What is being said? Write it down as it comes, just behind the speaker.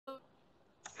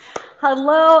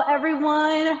Hello,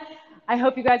 everyone. I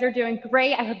hope you guys are doing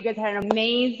great. I hope you guys had an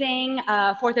amazing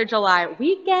 4th of July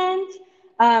weekend.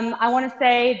 I want to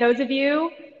say those of you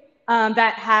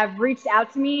that have reached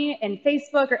out to me in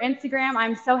Facebook or Instagram,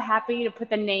 I'm so happy to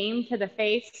put the name to the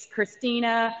face.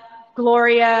 Christina,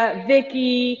 Gloria,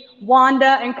 Vicky,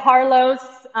 Wanda, and Carlos.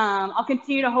 I'll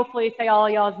continue to hopefully say all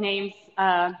y'all's names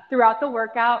throughout the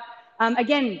workout.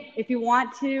 Again, if you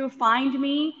want to find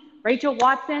me, Rachel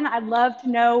Watson, I'd love to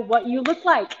know what you look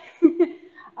like.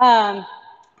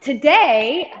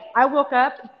 Today, I woke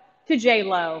up to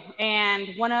J-Lo, and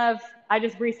I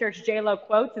just researched J-Lo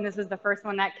quotes, and this is the first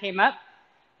one that came up.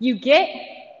 You get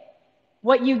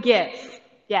what you give.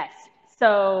 Yes.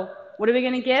 So what are we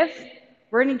going to give?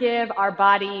 We're going to give our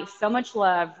body so much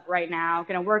love right now.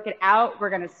 Going to work it out. We're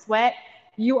going to sweat.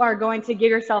 You are going to give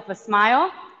yourself a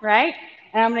smile, right?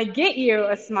 And I'm going to get you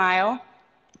a smile.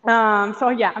 So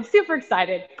yeah, I'm super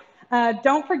excited.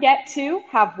 Don't forget to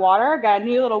have water. Got a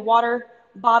new little water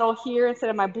bottle here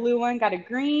instead of my blue one. Got a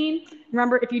green.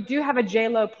 Remember, if you do have a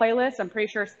J-Lo playlist, I'm pretty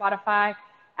sure Spotify,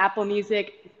 Apple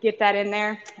Music, get that in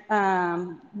there.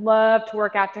 Love to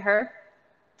work out to her.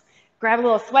 Grab a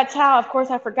little sweat towel. Of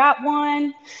course, I forgot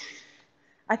one.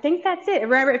 I think that's it.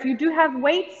 Remember, if you do have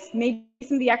weights, maybe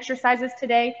some of the exercises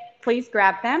today, please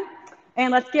grab them.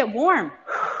 And let's get warm.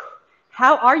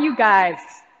 How are you guys?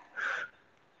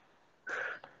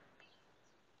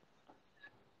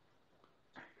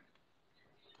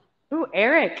 Ooh,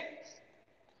 Eric.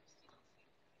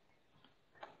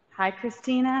 Hi,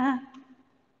 Christina.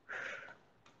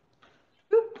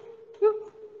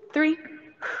 3,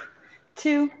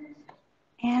 2,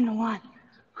 and 1.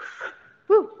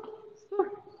 Woo.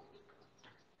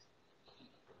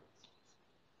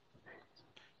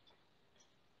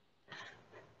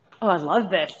 Oh, I love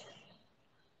this.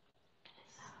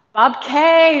 Bob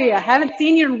K, I haven't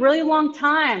seen you in a really long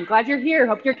time. Glad you're here.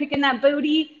 Hope you're kicking that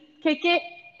booty. Kick it,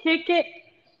 kick it.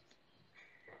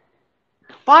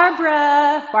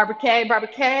 Barbara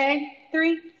K.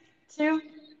 3, 2,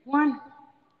 1.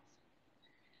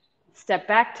 Step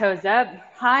back, toes up.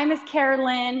 Hi, Miss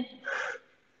Carolyn.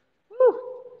 Woo.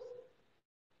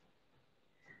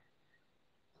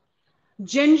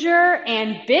 Ginger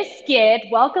and Biscuit.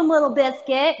 Welcome, little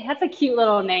Biscuit. That's a cute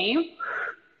little name.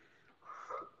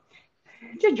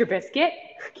 Ginger Biscuit.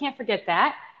 Can't forget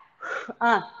that.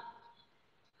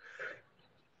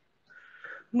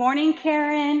 Morning,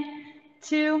 Karen.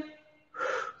 2,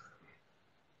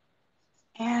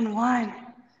 and 1.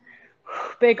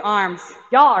 Big arms.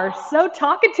 Y'all are so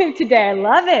talkative today. I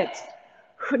love it.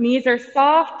 Knees are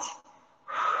soft.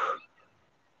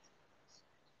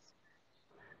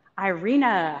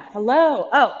 Irina, hello.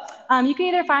 Oh, you can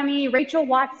either find me Rachel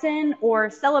Watson or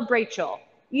Celebrachel.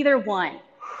 Either one.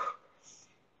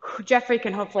 Jeffrey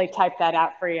can hopefully type that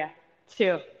out for you.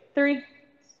 2, 3,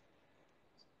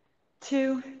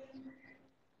 2,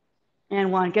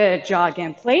 and 1. Good. Jaw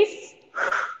again, please.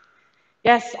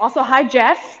 Yes. Also, hi,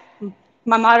 Jeff,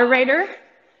 my moderator.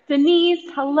 Denise,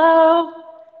 hello.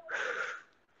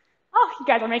 Oh, you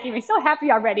guys are making me so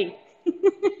happy already.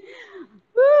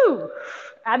 Woo.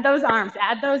 Add those arms.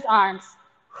 Add those arms.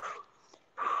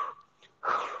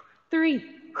 3,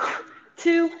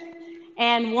 2,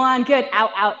 and 1. Good.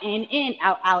 Out, out, in.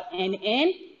 Out, out,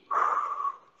 in.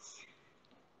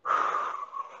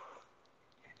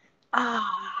 Ah.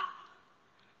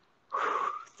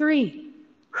 3,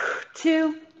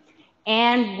 2,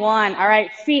 and 1. All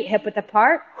right, feet hip width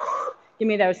apart. Give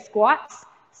me those squats.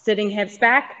 Sitting hips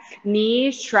back,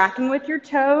 knees tracking with your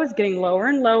toes, getting lower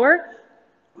and lower.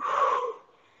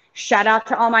 Shout out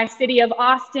to all my City of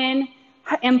Austin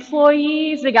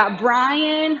employees. We got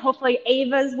Brian. Hopefully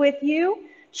Ava's with you.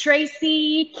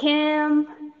 Tracy,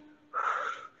 Kim,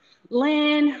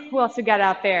 Lynn. Who else we got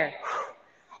out there?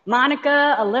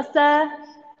 Monica, Alyssa.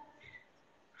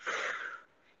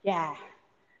 Yeah.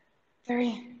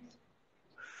 3.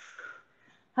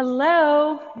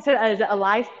 Hello. Is it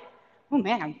alive? Oh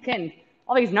man, I'm getting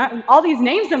all these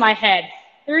names in my head.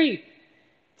 3,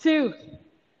 2.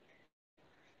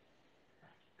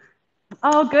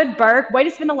 Oh, good, Burke. Way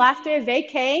to spend the last day of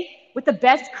vacay with the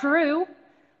best crew.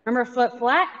 Remember foot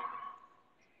flat?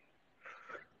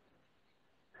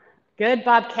 Good,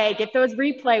 Bob K. Get those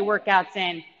replay workouts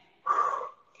in.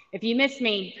 If you miss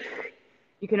me,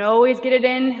 you can always get it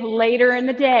in later in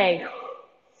the day.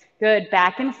 Good,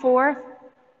 back and forth.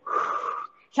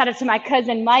 Shout out to my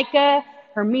cousin Micah.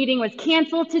 Her meeting was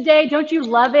canceled today. Don't you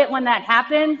love it when that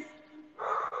happens?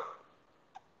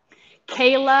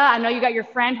 Kayla, I know you got your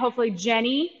friend, hopefully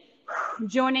Jenny,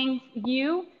 joining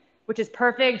you, which is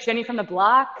perfect. Jenny from the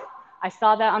block. I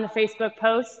saw that on the Facebook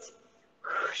post.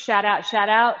 Shout out, shout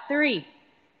out. 3,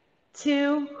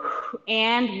 2,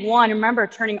 and 1. Remember,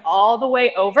 turning all the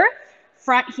way over.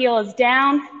 Front heel is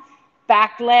down,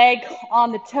 back leg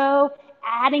on the toe,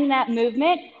 adding that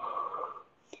movement.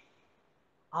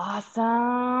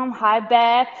 Awesome. Hi,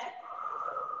 Beth.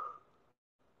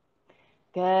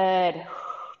 Good.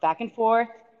 Back and forth.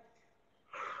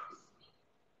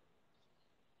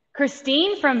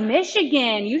 Christine from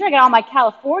Michigan. Usually I get all my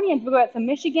Californians, but we got some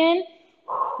Michigan.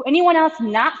 Anyone else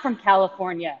not from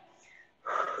California?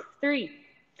 3,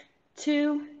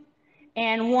 2,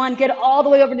 and 1. Get all the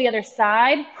way over to the other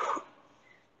side.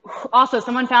 Also,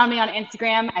 someone found me on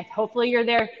Instagram. Hopefully you're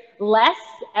there. Les,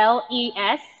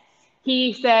 L-E-S.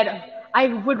 He said, I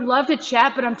would love to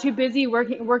chat, but I'm too busy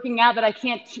working out that I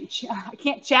can't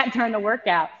chat during the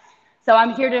workout. So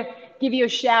I'm here to give you a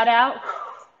shout out.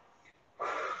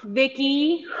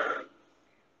 Vicky,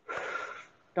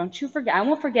 don't you forget, I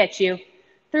won't forget you.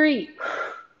 3,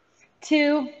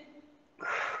 2,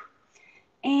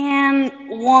 and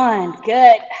 1.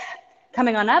 Good.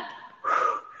 Coming on up.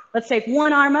 Let's take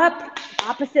one arm up,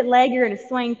 opposite leg, you're gonna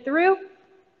swing through.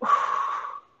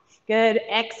 Good,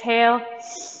 exhale.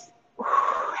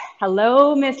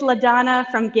 Hello, Miss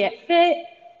LaDonna from Get Fit.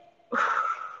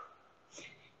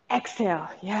 Exhale,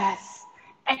 yes.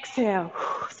 Exhale,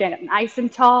 stand up nice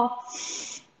and tall.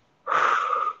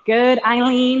 Good,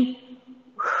 Eileen.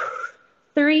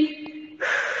 3,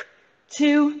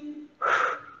 2,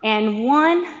 and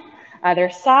 1. Other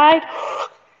side.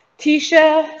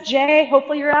 Tisha, Jay,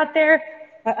 hopefully you're out there.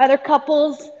 Other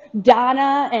couples,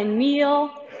 Donna and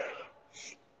Neil.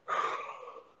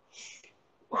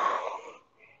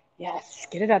 Yes,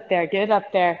 get it up there, get it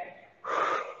up there.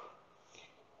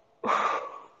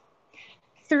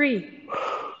 3,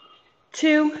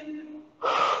 2,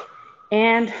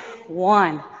 and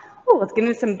 1. Ooh, let's get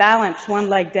into some balance. One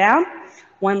leg down,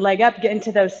 one leg up, get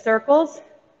into those circles.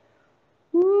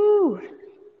 Woo.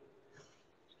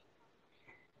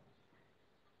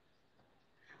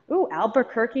 Ooh,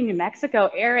 Albuquerque, New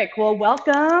Mexico. Eric, well,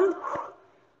 welcome.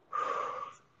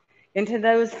 Into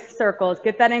those circles.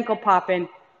 Get that ankle popping.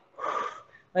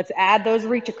 Let's add those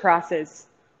reach acrosses.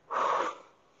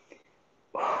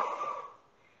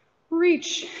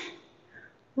 Reach,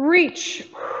 reach.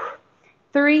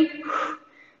 3,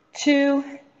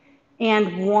 2,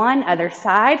 and 1. Other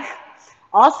side.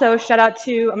 Also, shout out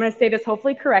to, I'm going to say this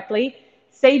hopefully correctly,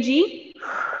 Seiji.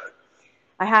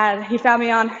 He found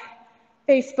me on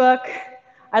Facebook.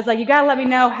 I was like, you gotta let me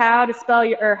know how to spell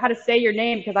or how to say your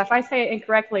name, because if I say it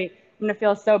incorrectly, I'm gonna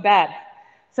feel so bad.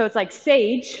 So it's like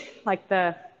sage, like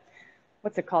the,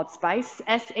 what's it called, spice?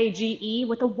 S-A-G-E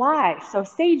with a Y, so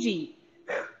Seiji.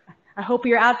 I hope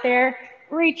you're out there.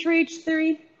 Reach, reach.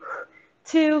 3,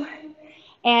 2,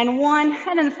 and 1.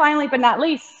 And then finally, but not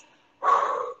least,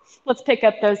 let's pick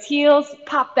up those heels,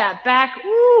 pop that back.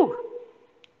 Woo!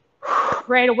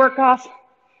 Ready to work off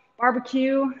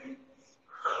barbecue.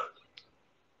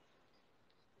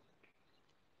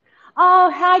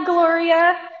 Oh, hi,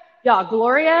 Gloria. Y'all,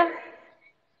 Gloria.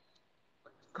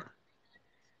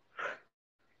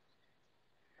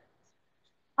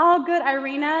 Oh, good,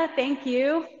 Irina. Thank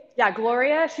you. Yeah,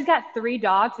 Gloria, she's got 3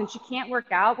 dogs, and she can't work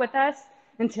out with us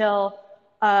until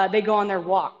they go on their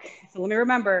walk. So let me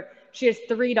remember, she has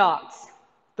 3 dogs,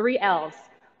 3 L's.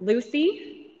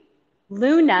 Lucy,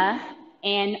 Luna,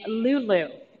 and Lulu.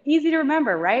 Easy to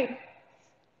remember, right?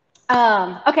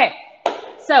 Okay.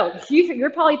 So you're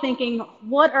probably thinking,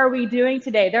 what are we doing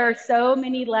today? There are so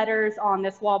many letters on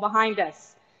this wall behind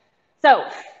us. So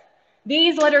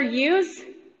these letter U's,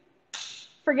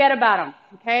 forget about them,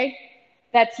 okay?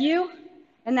 That's you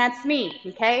and that's me,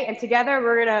 okay? And together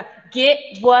we're gonna get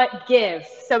what gives.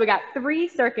 So we got 3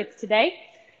 circuits today.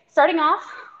 Starting off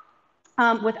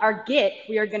with our get,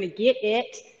 we are gonna get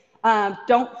it.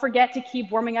 Don't forget to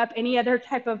keep warming up any other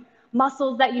type of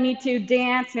muscles that you need to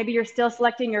dance. Maybe you're still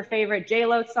selecting your favorite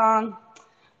J-Lo song,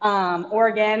 or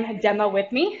again, demo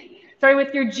with me. Starting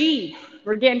with your G,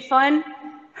 we're getting fun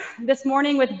this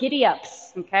morning with giddy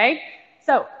ups, okay?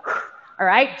 So, all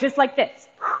right, just like this.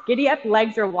 Giddy up,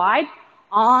 legs are wide.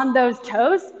 On those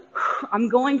toes, I'm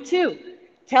going to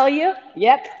tell you,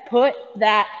 yep, put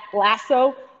that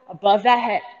lasso above that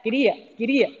head. Giddy up,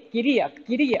 giddy up, giddy up,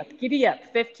 giddy up, giddy up.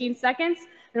 15 seconds,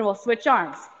 then we'll switch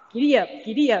arms. Giddy up,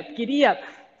 giddy up, giddy up.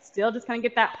 Still just gonna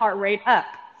get that heart rate up.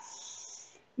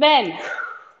 Then,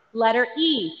 letter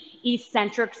E,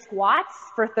 eccentric squats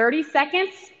for 30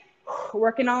 seconds.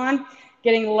 Working on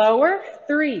getting lower.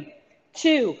 3,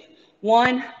 2,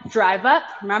 1, drive up.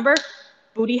 Remember,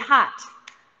 booty hot.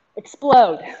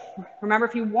 Explode. Remember,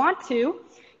 if you want to,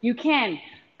 you can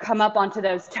come up onto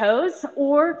those toes,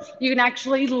 or you can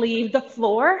actually leave the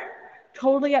floor.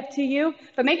 Totally up to you.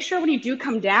 But make sure when you do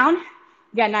come down,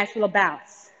 you got a nice little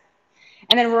bounce.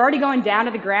 And then we're already going down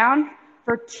to the ground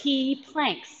for T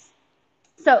planks.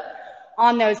 So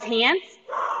on those hands,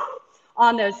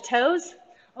 on those toes,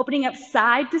 opening up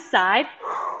side to side.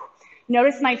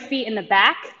 Notice my feet in the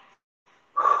back,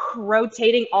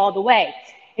 rotating all the way.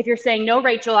 If you're saying, no,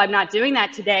 Rachel, I'm not doing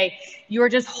that today, you are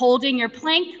just holding your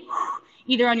plank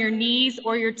either on your knees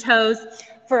or your toes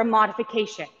for a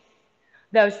modification.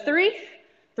 Those three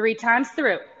times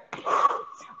through.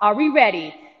 Are we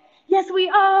ready? Yes, we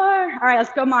are. All right,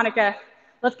 let's go, Monica.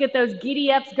 Let's get those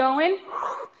giddy ups going.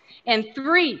 And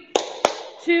 3,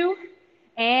 2,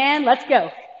 and let's go.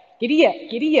 Giddy up,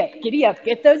 giddy up, giddy up.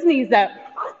 Get those knees up.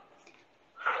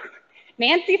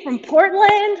 Nancy from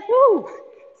Portland. Woo.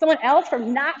 Someone else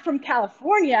not from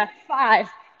California. 5.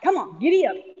 Come on, giddy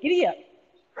up, giddy up.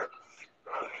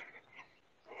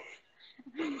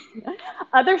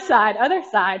 Other side, other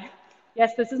side.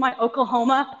 Yes, this is my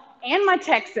Oklahoma and my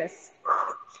Texas.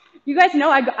 You guys know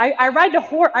I ride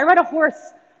a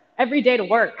horse every day to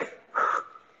work.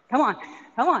 Come on,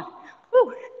 come on.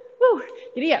 Woo, woo,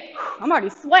 giddy up. I'm already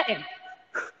sweating.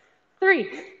 3,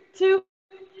 2,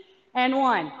 and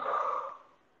 1.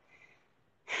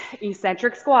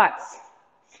 Eccentric squats.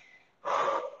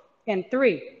 And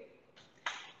 3,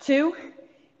 2,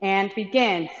 and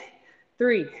begin.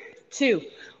 3, 2,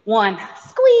 1.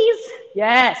 Squeeze.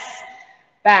 Yes.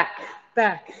 Back,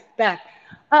 back, back.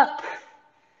 Up.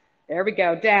 There we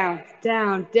go. Down,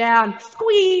 down, down.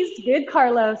 Squeeze. Good,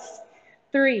 Carlos.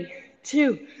 3,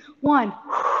 2, 1.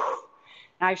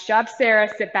 Nice job, Sarah.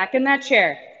 Sit back in that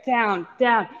chair. Down,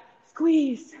 down.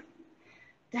 Squeeze.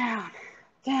 Down,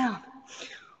 down.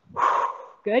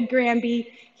 Good,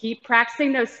 Granby. Keep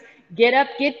practicing those get up,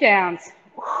 get downs.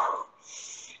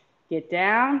 Get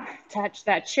down, touch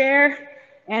that chair,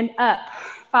 and up.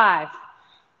 5.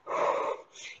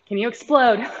 Can you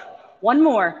explode? 1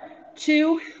 more.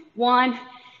 2, 1,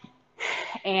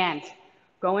 and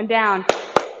going down.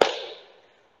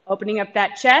 Opening up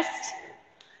that chest.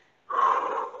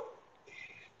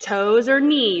 Toes or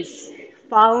knees.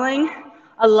 Following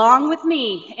along with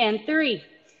me. And 3,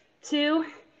 2,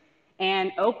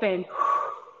 and open.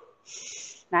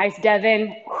 Nice,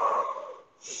 Devin.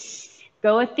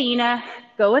 Go, Athena.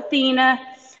 Go, Athena.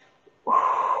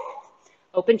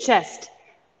 Open chest.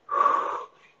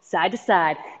 Side to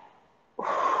side.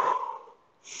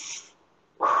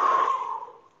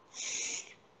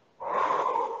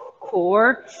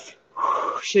 Core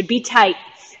should be tight.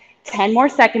 10 more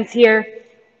seconds here.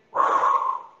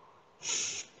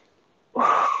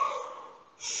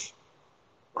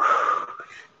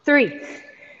 3,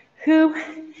 2,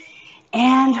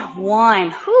 and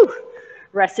 1. Whew.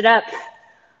 Rest it up.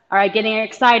 All right, getting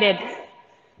excited.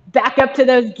 Back up to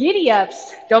those giddy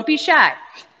ups. Don't be shy.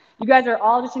 You guys are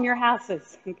all just in your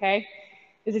houses, okay?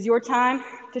 This is your time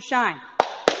to shine.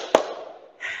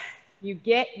 You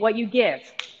get what you give.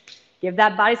 Give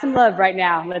that body some love right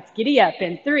now. Let's giddy up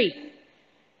in 3,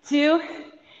 2,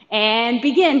 and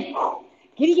begin.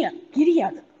 Giddy up, giddy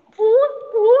up. Ooh,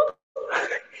 ooh.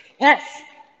 Yes.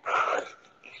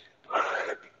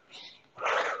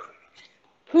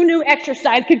 Who knew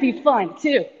exercise could be fun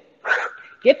too?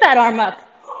 Get that arm up.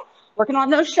 Working on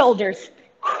those shoulders.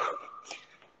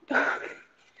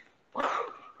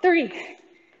 3,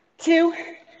 2,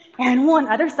 and 1.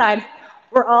 Other side.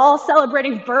 We're all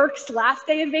celebrating Burke's last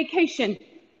day of vacation.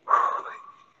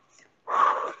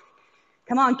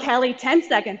 Come on, Kelly, 10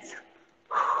 seconds.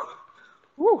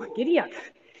 Ooh, giddy up,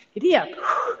 giddy up.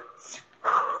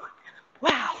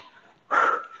 Wow.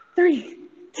 3,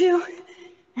 2,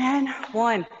 and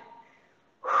 1.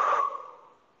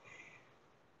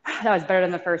 That was better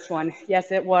than the first one.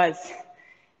 Yes, it was.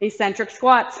 Eccentric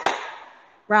squats.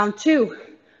 Round 2.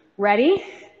 Ready,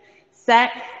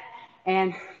 set,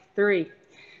 and 3,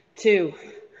 2,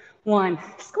 1.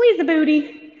 Squeeze the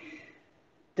booty.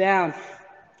 Down,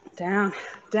 down,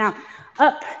 down.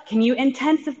 Up. Can you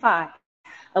intensify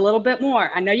a little bit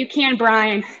more? I know you can,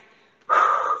 Brian.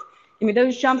 Give me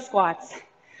those jump squats.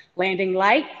 Landing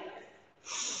light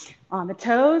on the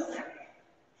toes.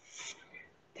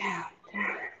 Down,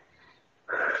 down.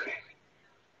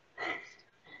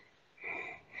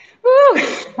 Woo!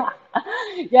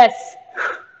 Yes.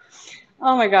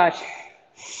 Oh my gosh.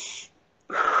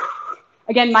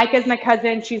 Again, Micah's my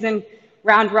cousin. She's in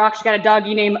Round Rock. She's got a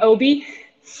doggy named Obi.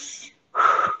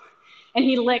 And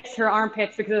he licks her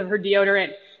armpits because of her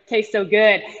deodorant. Tastes so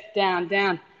good. Down,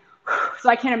 down. So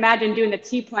I can't imagine doing the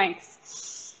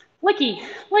T-planks. Licky,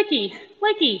 licky,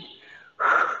 licky.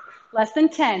 Less than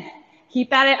 10.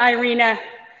 Keep at it, Irina.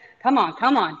 Come on,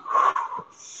 come on.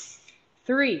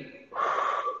 3,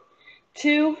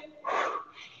 2,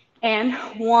 and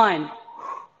 1.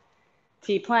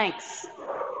 T planks.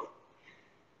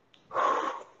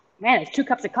 Man, it's 2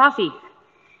 cups of coffee.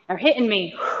 They're hitting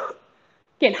me.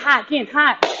 Getting hot, getting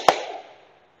hot.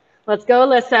 Let's go,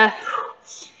 Alyssa.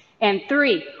 And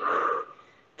 3,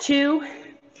 2,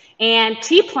 and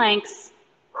T planks.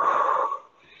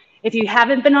 If you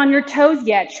haven't been on your toes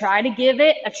yet, try to give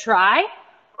it a try.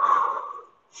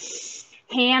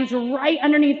 Hands right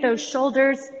underneath those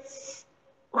shoulders.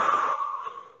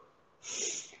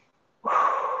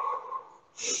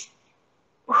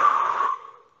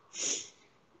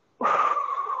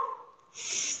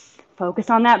 Focus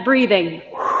on that breathing.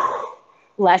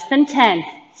 Less than 10.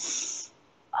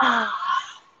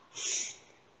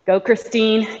 Go,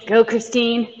 Christine. Go,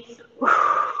 Christine.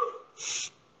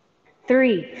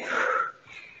 3,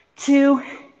 2,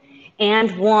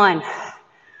 and 1.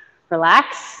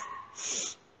 Relax.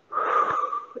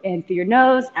 In through your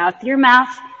nose, out through your mouth.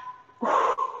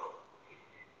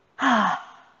 All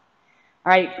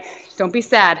right, don't be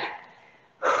sad.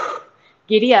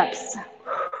 Giddy ups.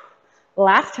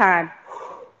 Last time.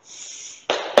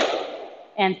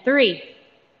 And 3,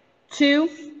 2,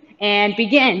 and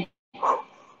begin.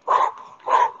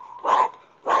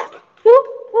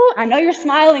 I know you're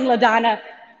smiling, LaDonna.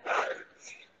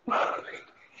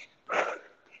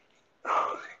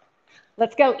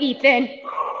 Let's go, Ethan.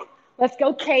 Let's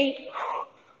go, Kate.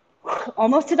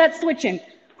 Almost to that switching.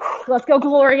 Let's go,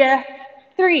 Gloria.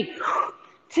 3,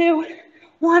 2,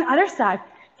 1. Other side.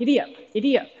 Giddy up,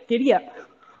 giddy up, giddy up.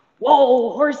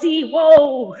 Whoa, horsey,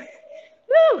 whoa.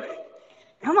 Woo.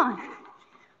 Come on.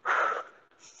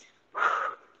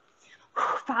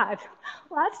 5.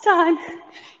 Last time.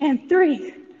 And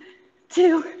 3,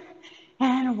 2,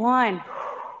 and 1.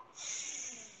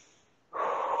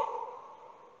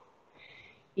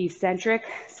 Eccentric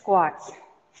squats.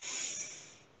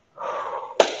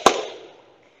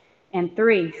 And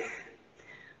 3,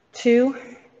 2,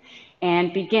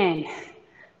 and begin.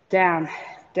 Down,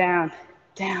 down,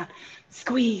 down.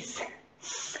 Squeeze.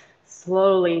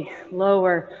 Slowly,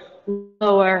 lower,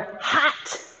 lower.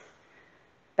 Hot.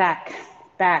 Back,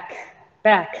 back,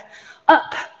 back.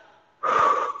 Up.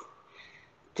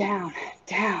 Down,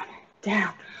 down,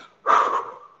 down.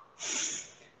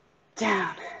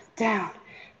 Down, down,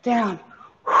 down.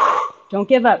 Don't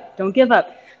give up. Don't give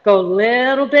up. Go a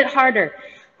little bit harder.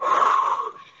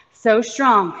 So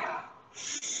strong.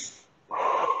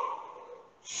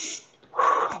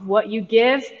 What you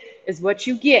give is what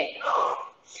you get.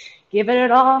 Give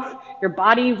it all. Your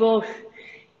body will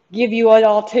give you it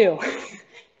all too.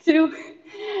 2,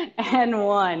 and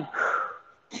 1.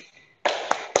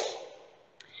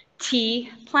 T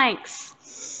planks.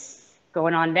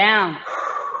 Going on down.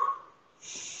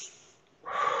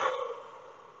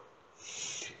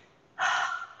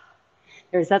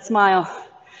 There's that smile.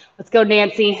 Let's go,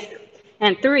 Nancy.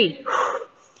 And 3,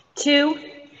 2,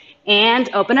 and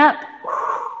open up.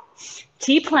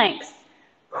 T planks.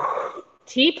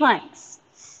 T planks.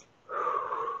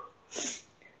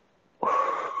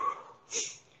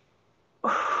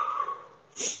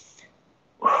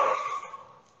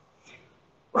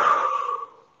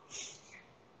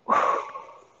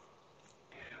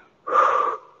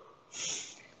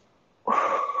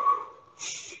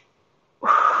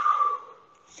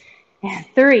 And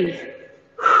 3,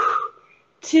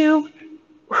 2,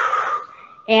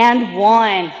 and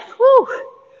 1. Whew.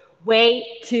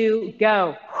 Way to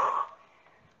go.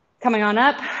 Coming on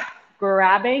up,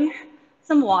 grabbing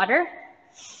some water.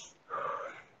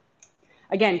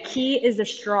 Again, key is the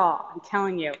straw, I'm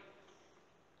telling you.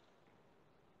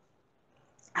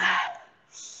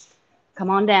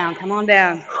 Come on down, come on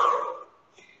down.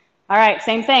 All right,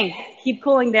 same thing. Keep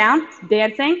cooling down,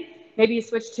 dancing. Maybe you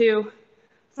switch to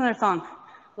another song.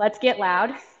 Let's Get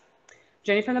Loud.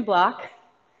 Jenny from the Block.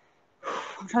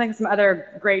 I'm trying to think of some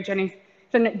other great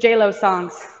J-Lo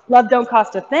songs. Love Don't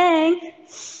Cost a Thing.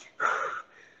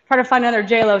 Try to find another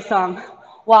J-Lo song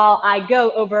while I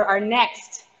go over our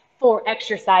next 4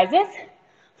 exercises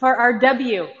for our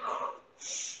W.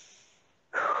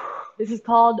 This is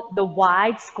called the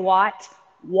wide squat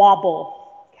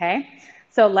wobble, okay?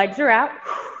 So legs are out.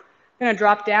 You're gonna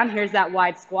drop down. Here's that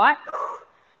wide squat.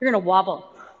 You're gonna wobble.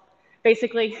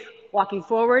 Basically walking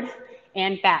forward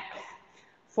and back,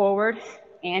 forward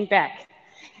and back.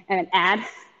 And then add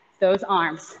those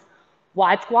arms.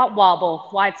 Wide squat wobble,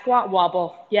 wide squat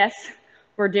wobble. Yes,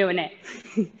 we're doing it.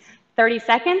 30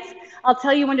 seconds. I'll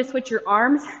tell you when to switch your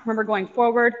arms. Remember going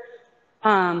forward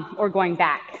or going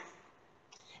back.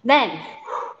 Then,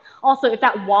 also if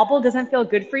that wobble doesn't feel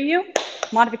good for you,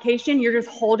 modification, you're just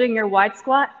holding your wide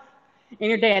squat and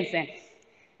you're dancing.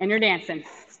 And you're dancing.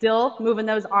 Still moving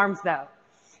those arms though.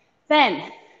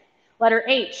 Then, letter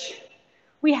H.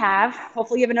 We have,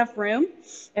 hopefully you have enough room.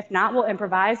 If not, we'll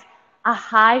improvise, a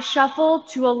high shuffle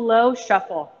to a low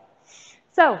shuffle.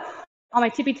 So, on my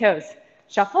tippy toes,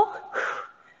 shuffle,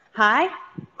 high,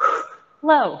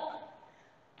 low,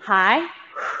 high,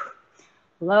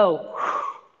 low,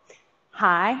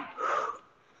 high,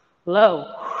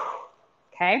 low.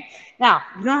 Okay? Now,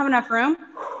 if you don't have enough room,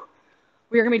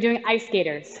 we are going to be doing ice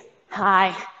skaters.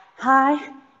 High,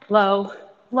 high, low,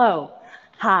 low,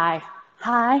 high,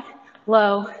 high,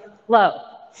 low, low.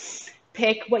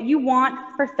 Pick what you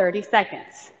want for 30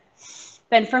 seconds.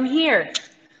 Then from here,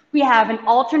 we have an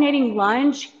alternating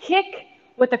lunge kick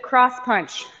with a cross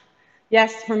punch.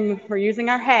 Yes, we're using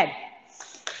our head.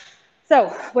 So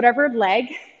whatever leg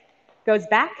goes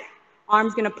back,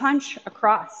 arm's gonna punch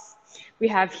across. We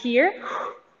have here,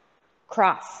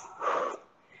 cross,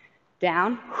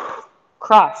 down,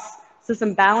 cross. So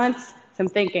some balance, some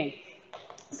thinking.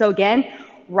 So again,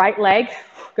 right leg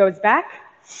goes back,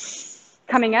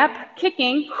 coming up,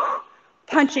 kicking,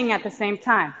 punching at the same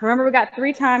time. Remember, we got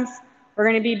 3 times. We're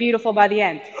going to be beautiful by the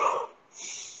end.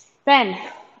 Then,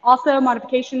 also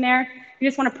modification there, you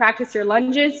just want to practice your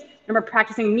lunges. Remember,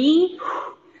 practicing knee,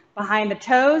 behind the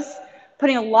toes,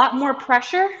 putting a lot more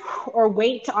pressure or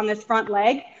weight on this front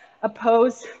leg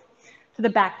opposed to the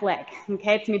back leg.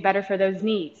 Okay, it's going to be better for those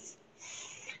knees.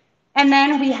 And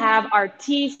then we have our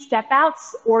T step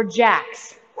outs or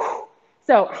jacks.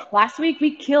 So last week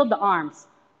we killed the arms.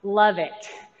 Love it.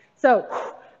 So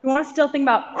we want to still think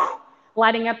about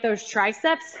lighting up those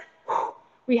triceps.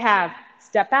 We have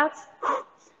step outs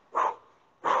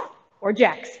or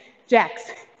jacks, jacks,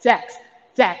 jacks,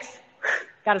 jacks.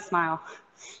 Got to smile.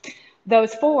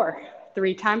 Those 4,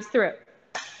 3 times through.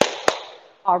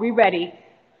 Are we ready?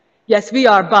 Yes, we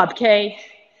are, Bob K.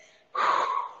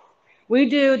 We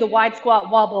do the wide squat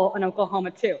wobble in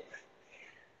Oklahoma too.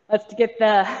 Let's get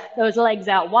those legs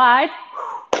out wide.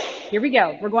 Here we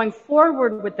go. We're going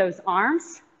forward with those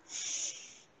arms.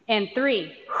 And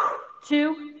 3,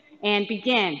 2, and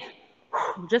begin.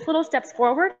 Just little steps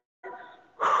forward.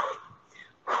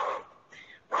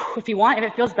 If you want, if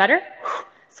it feels better,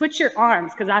 switch your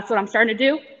arms, because that's what I'm starting to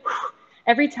do.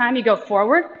 Every time you go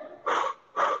forward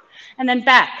and then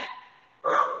back.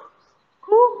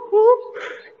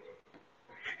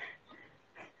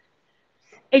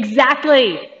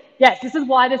 Exactly. Yes, this is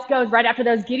why this goes right after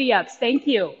those giddy ups. Thank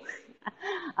you.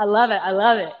 I love it. I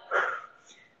love it.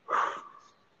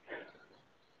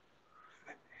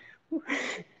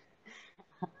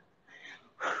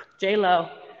 J-Lo.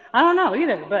 I don't know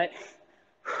either, but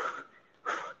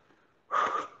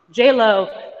J-Lo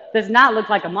does not look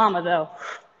like a mama, though.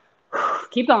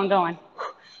 Keep on going.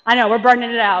 I know, we're burning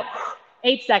it out.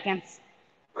 8 seconds.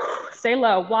 Stay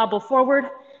low. Wobble forward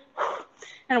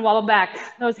and wobble back.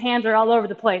 Those hands are all over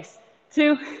the place.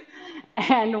 2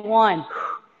 and 1.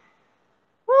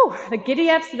 Woo, the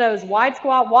giddy-ups to those wide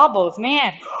squat wobbles.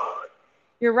 Man,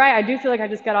 you're right. I do feel like I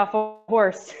just got off a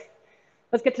horse.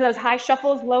 Let's get to those high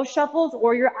shuffles, low shuffles,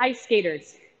 or your ice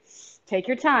skaters. Take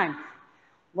your time.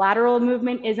 Lateral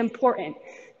movement is important.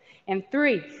 And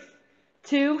 3,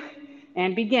 2,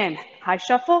 and begin. High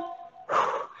shuffle,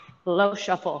 low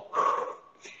shuffle.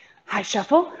 High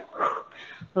shuffle,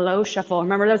 low shuffle.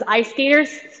 Remember those ice skaters?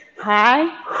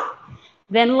 High,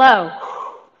 then low.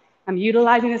 I'm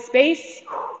utilizing the space.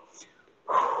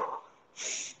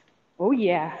 Oh,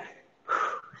 yeah.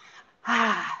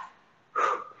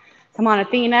 Come on,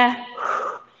 Athena.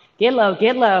 Get low,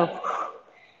 get low.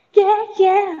 Yeah,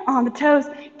 yeah, on the toes.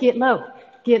 Get low,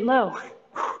 get low.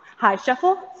 High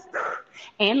shuffle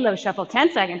and low shuffle.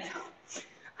 10 seconds.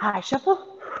 High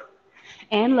shuffle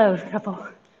and low shuffle.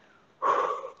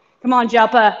 Come on,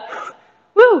 Jalpa.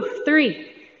 Woo,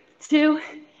 3, 2,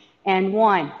 and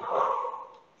 1.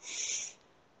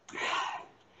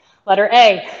 Letter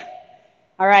A.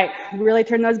 All right, really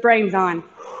turn those brains on.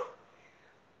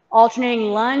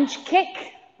 Alternating lunge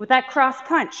kick with that cross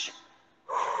punch.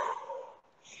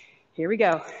 Here we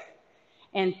go.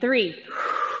 And 3,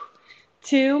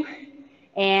 2,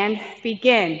 and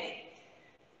begin.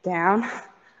 Down,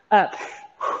 up.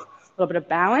 A little bit of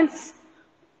balance.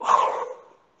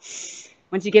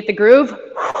 Once you get the groove,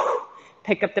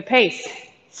 pick up the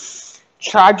pace.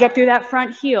 Charge up through that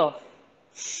front heel.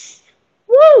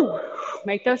 Woo!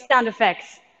 Make those sound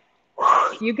effects.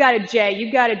 You got it, Jay.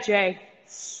 You got it, Jay.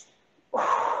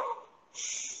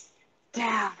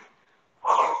 Down.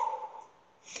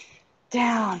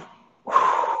 Down.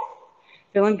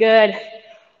 Feeling good.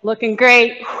 Looking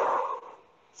great.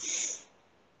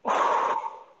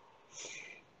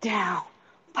 down,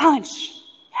 punch.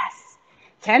 Yes.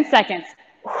 10 seconds.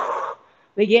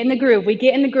 We get in the groove. We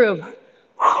get in the groove.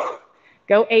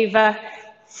 Go Ava.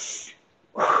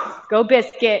 Go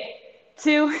Biscuit.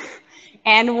 2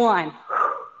 and 1.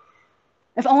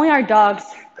 If only our dogs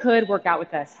could work out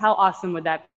with us, how awesome would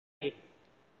that be?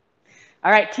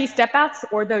 All right, T step outs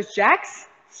or those jacks.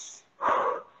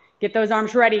 Get those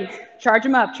arms ready. Charge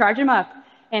them up, charge them up.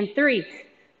 And 3,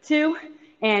 2,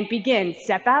 and begin.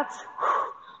 Step outs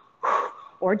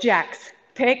or jacks.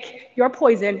 Pick your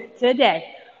poison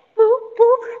today. Boop,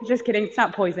 boop. Just kidding, it's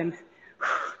not poison.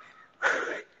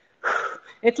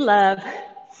 It's love.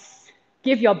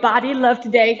 Give your body love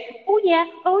today. Oh yeah,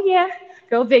 oh yeah.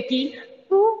 Go Vicky.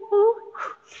 Ooh, ooh.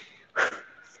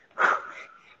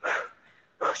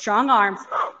 Strong arms.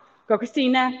 Go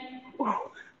Christina.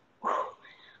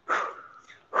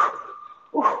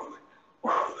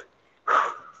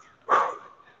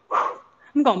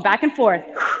 I'm going back and forth.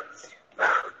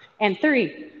 And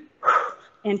 3,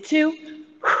 and 2,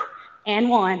 and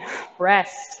 1.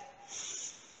 Rest.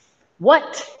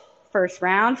 What? First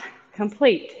round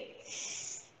complete.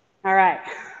 All right.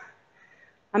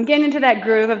 I'm getting into that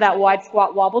groove of that wide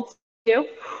squat wobble too.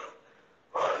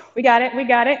 We got it, we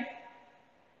got it.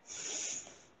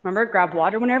 Remember, grab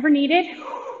water whenever needed.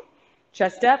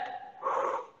 Chest up.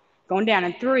 Going down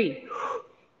in 3,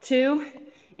 2,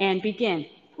 and begin.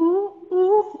 Ooh,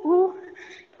 ooh, ooh.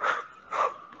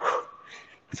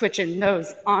 Switching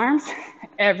those arms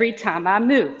every time I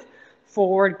move.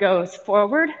 Forward goes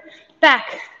forward,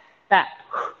 back, back.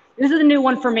 This is a new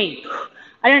one for me.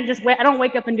 I don't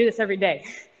wake up and do this every day.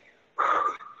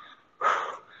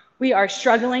 We are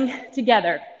struggling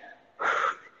together.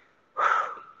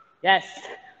 Yes.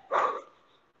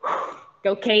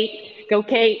 Go Kate, go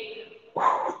Kate.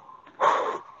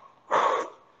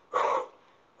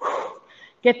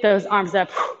 Get those arms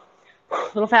up.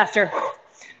 A little faster.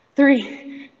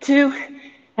 3, 2,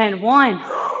 and 1.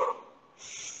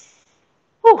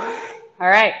 Whew. All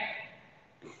right.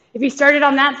 If you started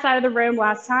on that side of the room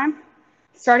last time,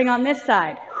 starting on this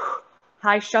side,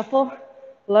 high shuffle,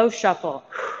 low shuffle.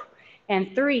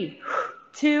 And 3,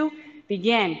 2,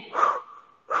 begin.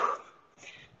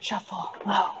 Shuffle,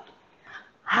 low,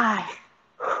 high,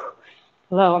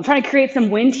 low. I'm trying to create some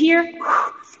wind here.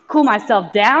 Cool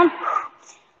myself down.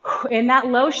 In that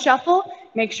low shuffle,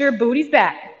 make sure booty's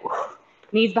back.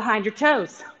 Knees behind your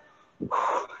toes.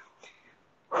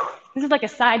 This is like a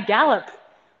side gallop.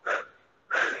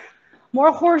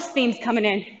 More horse themes coming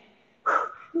in.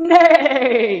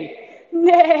 Nay,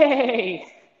 nay.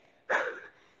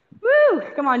 Woo,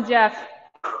 come on, Jeff.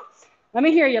 Let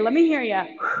me hear you, let me hear you.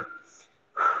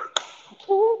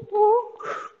 Ooh, ooh,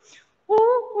 ooh,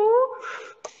 ooh.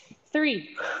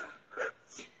 3,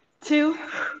 2,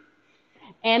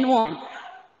 and 1.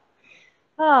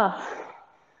 Oh,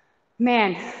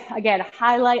 man, again,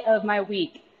 highlight of my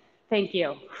week. Thank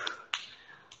you.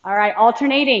 All right,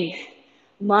 alternating.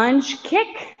 Lunge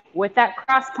kick with that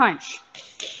cross punch.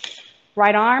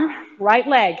 Right arm, right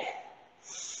leg.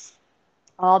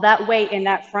 All that weight in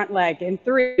that front leg. In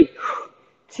 3,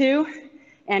 2,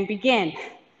 and begin.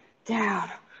 Down,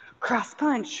 cross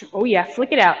punch. Oh yeah,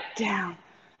 flick it out. Down,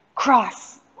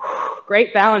 cross.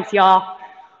 Great balance, y'all.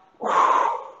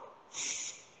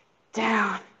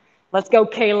 Down. Let's go,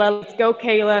 Kayla. Let's go,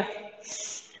 Kayla.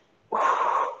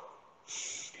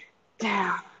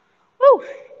 Down. Woo.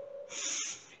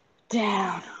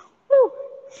 Down. Woo.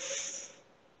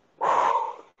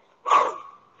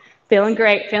 Feeling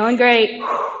great, feeling great.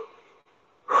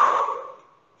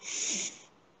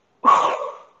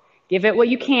 Give it what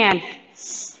you can.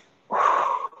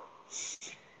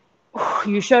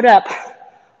 You showed up.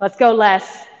 Let's go,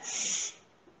 Les.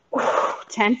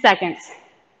 10 seconds.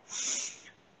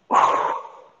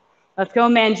 Let's go,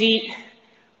 Manjeet.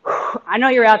 I know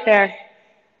you're out there.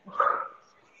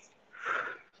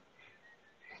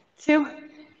 2,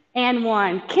 and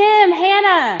 1. Kim,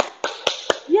 Hannah.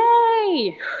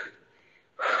 Yay.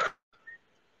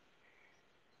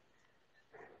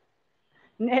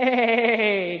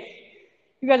 Nay.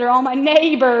 You guys are all my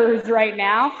neighbors right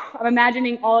now. I'm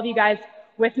imagining all of you guys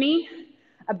with me,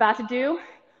 about to do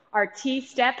our T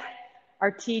step,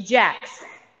 our T jacks.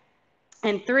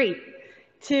 And 3,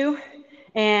 2,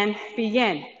 and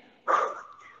begin.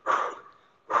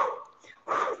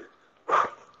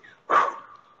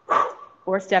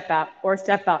 Or step out, or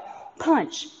step out.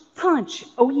 Punch, punch.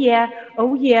 Oh yeah,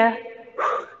 oh yeah.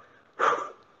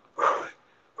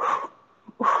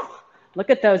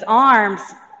 Look at those arms.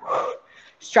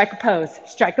 Strike a pose,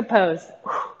 strike a pose.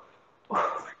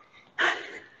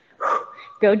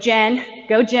 Go Jen,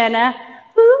 go Jenna.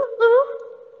 Ooh, ooh.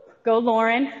 Go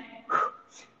Lauren.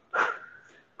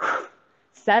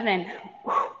 7.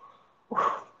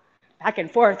 Back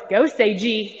and forth. Go, say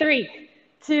G. 3,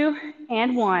 2,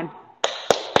 and 1.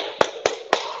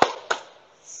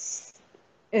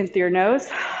 In through your nose,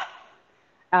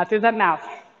 out through that mouth.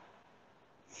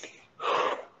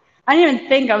 I didn't even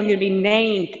think I was going to be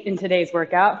named in today's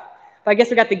workout, but I guess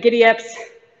we got the giddy ups.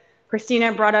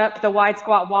 Christina brought up the wide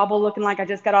squat wobble looking like I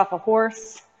just got off a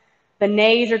horse. The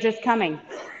nays are just coming.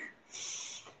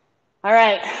 All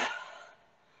right,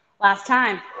 last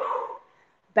time.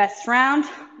 Best round,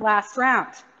 last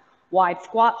round. Wide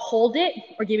squat, hold it,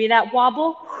 or give me that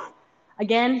wobble.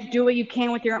 Again, do what you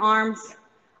can with your arms.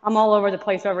 I'm all over the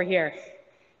place over here.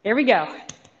 Here we go.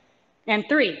 And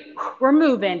 3, we're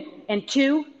moving. And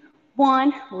 2,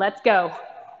 1, let's go.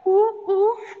 Ooh,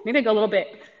 ooh. Maybe I go a little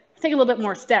bit, take a little bit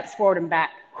more steps forward and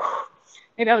back.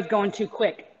 Maybe I was going too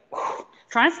quick.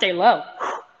 Trying to stay low.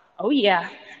 Oh yeah,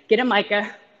 get it,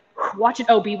 Micah. Watch it,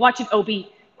 OB, watch it, OB.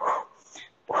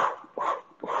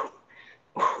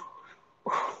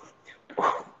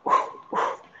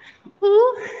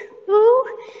 Ooh,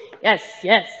 ooh. Yes,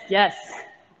 yes, yes.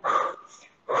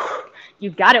 You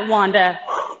got it, Wanda.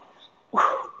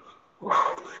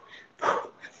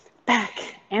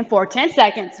 Back and forth, 10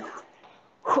 seconds.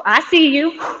 I see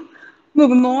you.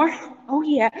 Moving more. Oh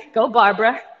yeah, go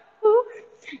Barbara.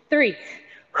 3,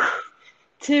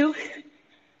 2,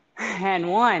 and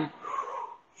 1.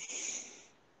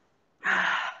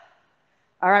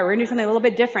 All right, we're gonna do something a little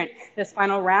bit different this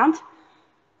final round.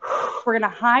 We're gonna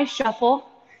high shuffle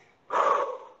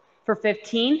for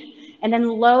 15 and then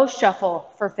low shuffle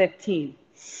for 15.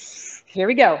 Here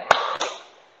we go.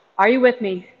 Are you with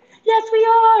me? Yes, we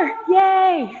are.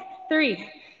 Yay. 3,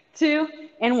 2,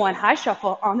 and 1. High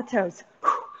shuffle on the toes.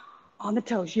 On the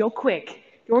toes. You're quick.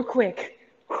 You're quick.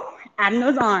 Adding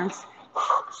those arms.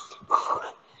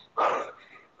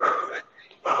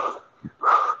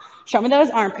 Show me those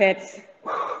armpits.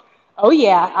 Oh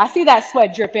yeah, I see that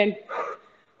sweat dripping.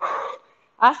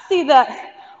 I see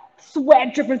that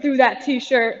sweat dripping through that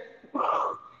t-shirt.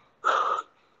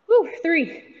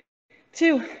 3,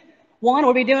 2, 1. What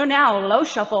are we doing now? Low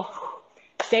shuffle.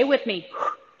 Stay with me.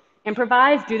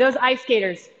 Improvise. Do those ice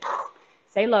skaters.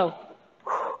 Stay low.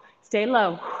 Stay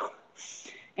low.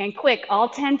 And quick, all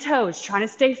 10 toes. Trying to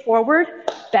stay forward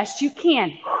best you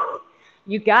can.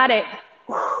 You got it.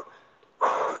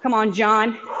 Come on,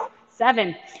 John.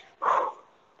 7,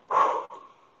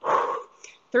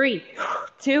 3,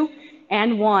 2,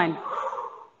 and 1.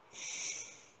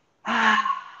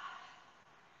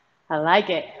 I like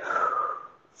it.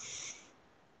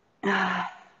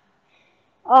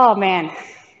 Oh man,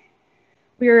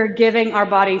 we are giving our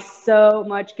bodies so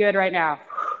much good right now.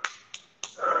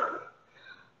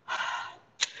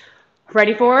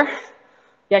 Ready for?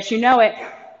 Yes, you know it.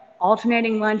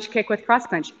 Alternating lunge kick with cross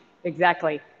punch.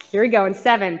 Exactly. Here we go in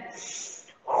 7,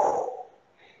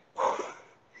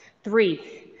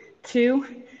 3, 2,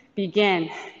 begin.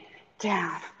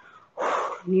 Down.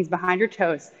 Knees behind your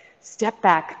toes. Step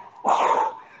back.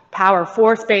 Power,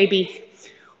 force, baby.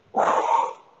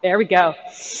 There we go.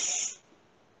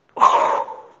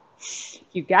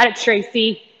 You got it,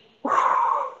 Tracy.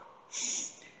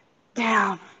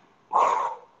 Down.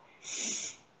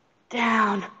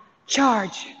 Down.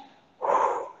 Charge.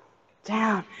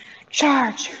 Down.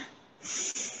 Charge.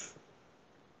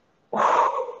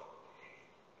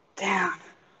 Down.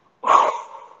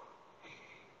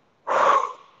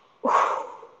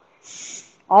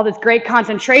 All this great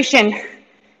concentration.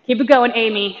 Keep it going,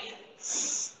 Amy.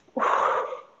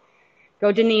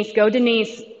 Go, Denise. Go,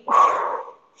 Denise.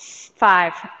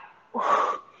 5,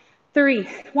 3,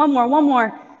 one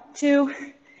more. 2,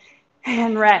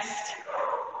 and rest.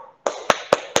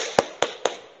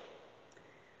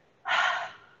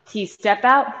 Key step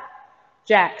out,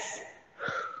 jacks.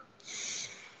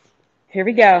 Here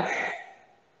we go.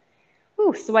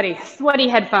 Ooh, sweaty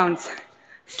headphones.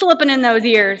 Slipping in those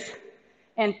ears.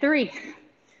 And 3,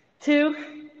 2,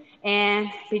 and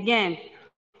begin.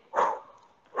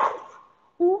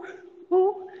 Ooh,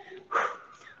 ooh.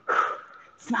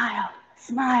 Smile,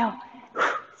 smile.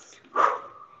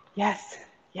 Yes,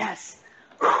 yes.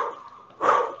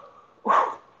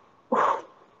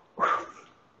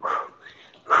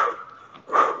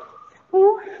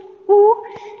 Ooh, ooh.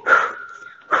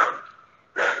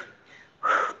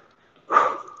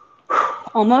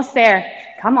 Almost there.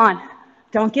 Come on.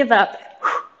 Don't give up.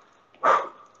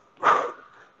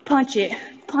 Punch it,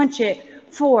 punch it.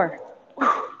 4,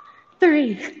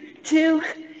 3, 2,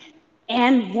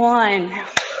 and 1.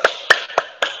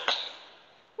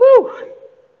 Woo!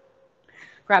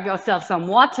 Grab yourself some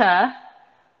water.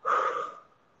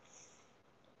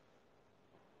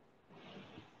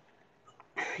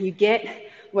 You get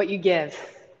what you give.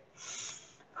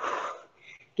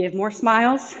 Give more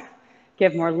smiles,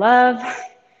 give more love,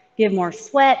 give more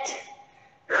sweat,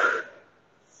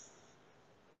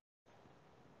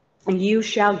 and you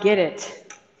shall get it.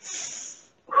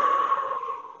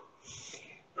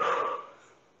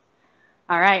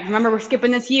 All right, remember we're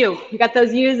skipping this you. You got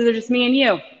those yous, they're just me and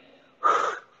you.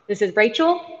 This is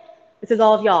Rachel, this is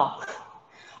all of y'all.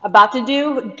 About to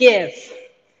do give.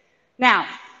 Now,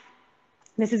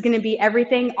 this is gonna be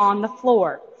everything on the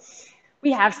floor.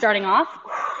 We have, starting off,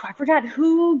 I forgot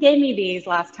who gave me these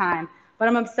last time, but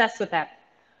I'm obsessed with that.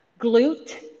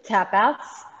 Glute tap outs,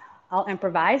 I'll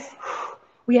improvise.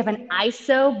 We have an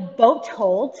iso boat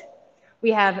hold.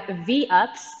 We have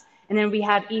V-ups, and then we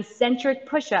have eccentric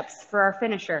push-ups for our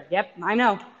finisher. Yep, I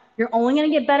know. You're only gonna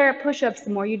get better at push-ups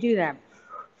the more you do them.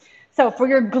 So for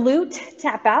your glute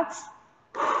tap outs,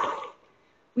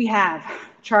 we have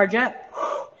charge up.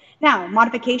 Now,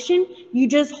 modification, you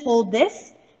just hold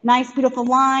this. Nice, beautiful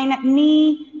line,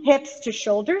 knee, hips to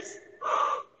shoulders.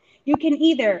 You can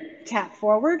either tap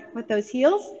forward with those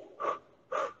heels,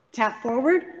 tap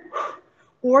forward,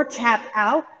 or tap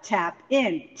out, tap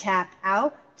in, tap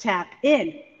out, tap in.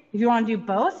 If you want to do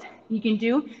both, you can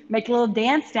make a little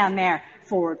dance down there.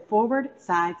 Forward, forward,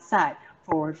 side, side.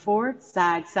 Forward, forward,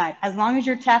 side, side. As long as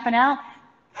you're tapping out,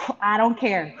 I don't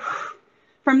care.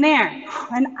 From there,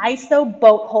 an iso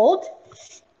boat hold.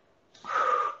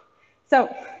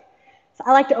 So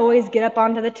I like to always get up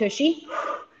onto the tushy.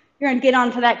 You're gonna get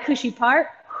onto that cushy part.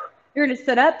 You're gonna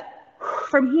sit up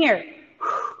from here.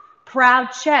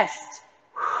 Proud chest.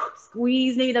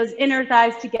 Squeeze maybe those inner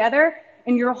thighs together,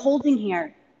 and you're holding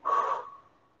here.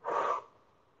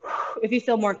 If you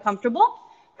feel more comfortable,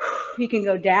 you can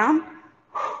go down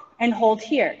and hold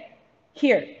here,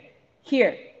 here,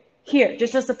 here, here,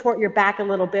 just to support your back a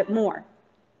little bit more.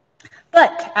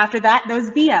 But after that, those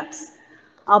V-ups,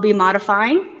 I'll be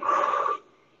modifying.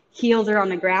 Heels are on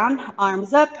the ground,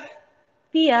 arms up,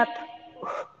 V-up,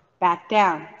 back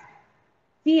down,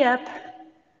 V-up,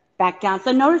 back down.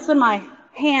 So notice when my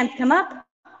hands come up,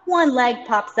 one leg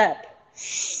pops up.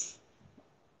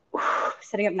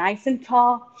 Sitting up nice and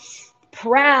tall,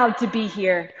 proud to be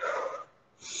here.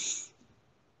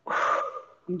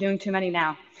 I'm doing too many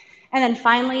now. And then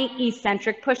finally,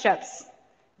 eccentric push-ups.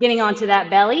 Getting onto that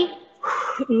belly,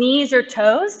 knees or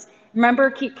toes. Remember,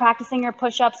 keep practicing your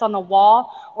push-ups on the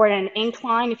wall or at an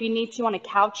incline if you need to on a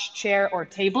couch, chair, or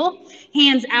table.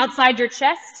 Hands outside your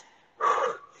chest.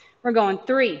 We're going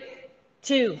 3,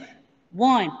 2,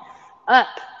 1, up,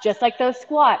 just like those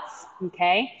squats,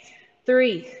 okay?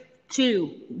 3,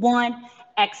 2, 1,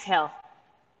 exhale.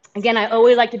 Again, I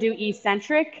always like to do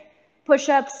eccentric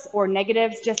push-ups or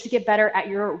negatives just to get better at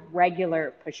your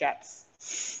regular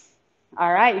push-ups.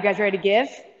 All right, you guys ready to give?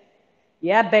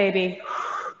 Yeah, baby.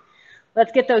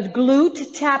 Let's get those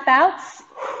glute tap outs.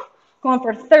 Going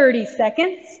for 30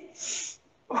 seconds.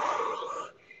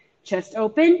 Chest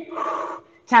open,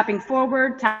 tapping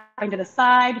forward, tapping to the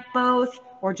side, both,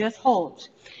 or just hold.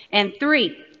 And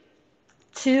 3,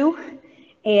 2,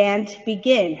 and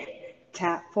begin.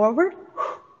 Tap forward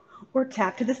or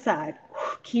tap to the side.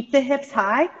 Keep the hips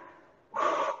high.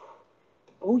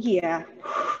 Oh yeah.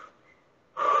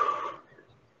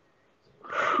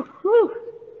 Whew.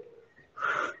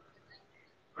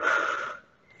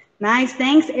 Nice,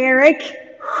 thanks, Eric.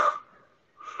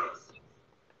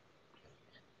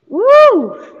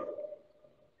 Woo!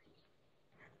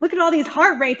 Look at all these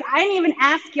heart rates. I didn't even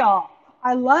ask y'all.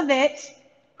 I love it.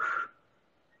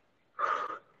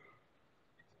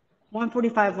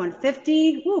 145,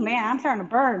 150. Ooh, man, I'm starting to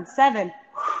burn. 7.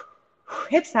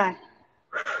 Hips high.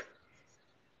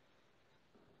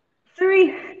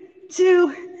 3,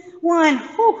 2, 1.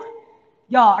 Whew.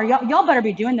 Y'all better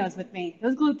be doing those with me.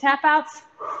 Those glute tap outs.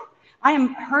 I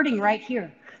am hurting right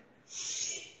here.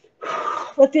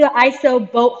 Let's do the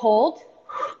iso boat hold.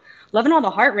 Loving all the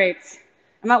heart rates.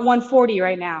 I'm at 140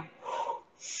 right now.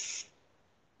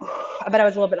 I bet I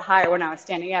was a little bit higher when I was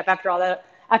standing up after all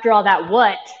that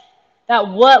what. That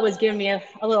what was giving me a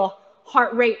little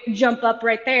heart rate jump up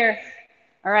right there.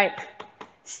 All right,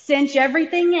 cinch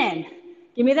everything in.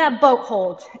 Give me that boat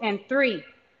hold. And 3,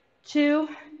 2,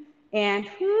 and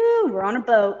whoo, we're on a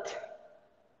boat.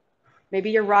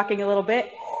 Maybe you're rocking a little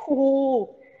bit. Ooh,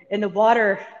 in the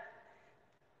water,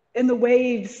 in the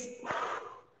waves.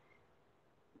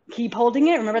 Keep holding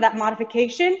it. Remember that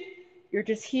modification? You're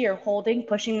just here holding,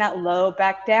 pushing that low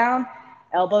back down.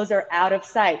 Elbows are out of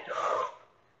sight.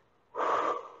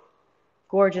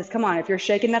 Gorgeous. Come on. If you're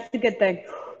shaking, that's the good thing.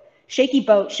 Shaky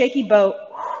boat, shaky boat.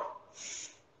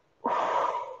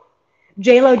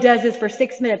 J-Lo does this for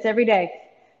 6 minutes every day.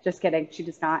 Just kidding. She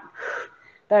does not.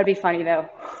 That would be funny though.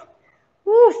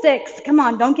 Woo, 6. Come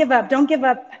on, don't give up. Don't give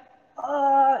up.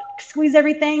 Squeeze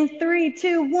everything. 3,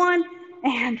 2, 1,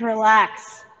 and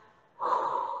relax.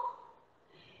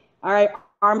 All right,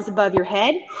 arms above your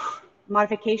head.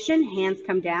 Modification, hands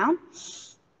come down.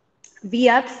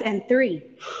 V-ups and 3,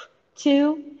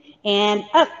 2, and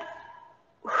up.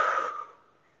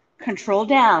 Control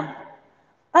down.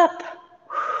 Up.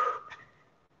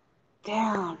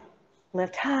 Down.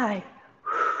 Lift high.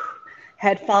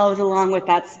 Head follows along with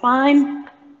that spine.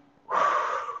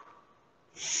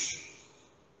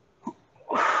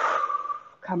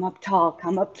 Come up tall,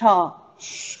 come up tall.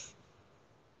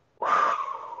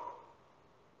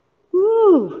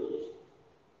 Woo.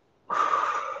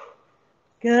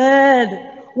 Good.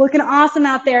 Looking awesome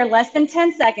out there. Less than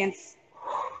 10 seconds.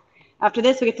 After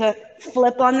this, we get to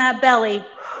flip on that belly.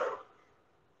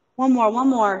 One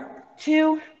more.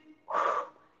 2,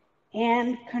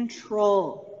 and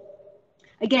control.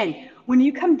 Again, when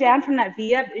you come down from that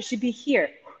V-up, it should be here.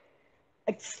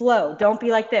 Like slow. Don't be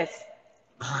like this.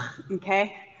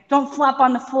 Okay? Don't flop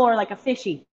on the floor like a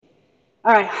fishy.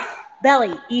 All right.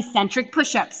 Belly, eccentric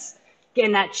push-ups.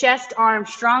 Getting that chest, arm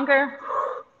stronger.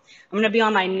 I'm going to be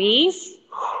on my knees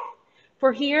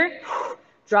for here.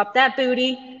 Drop that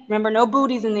booty. Remember, no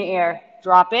booties in the air.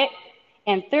 Drop it.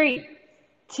 And 3,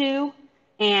 2,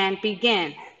 and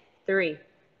begin. 3,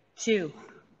 2,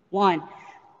 1.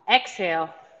 Exhale.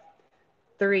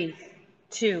 3,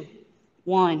 2,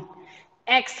 1.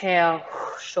 Exhale.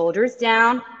 Shoulders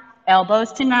down.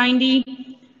 Elbows to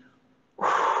 90.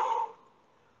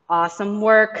 Awesome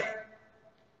work.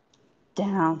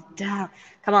 Down, down.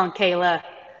 Come on, Kayla.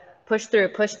 Push through,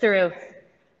 push through.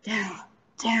 Down,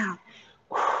 down.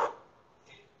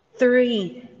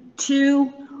 3, 2,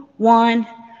 1.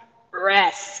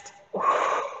 Rest.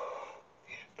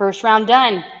 First round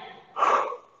done.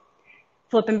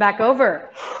 Flipping back over.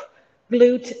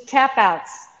 Glute tap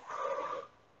outs.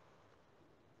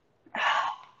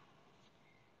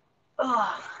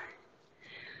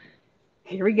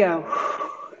 Here we go.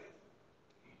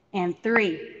 And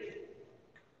 3,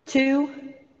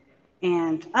 2,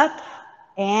 and up,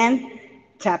 and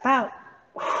tap out.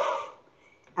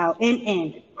 Out and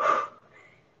in.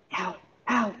 Out,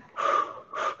 out,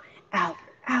 out,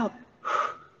 out.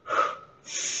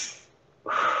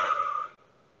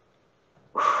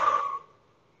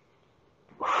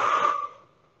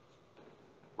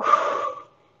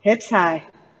 Hips high.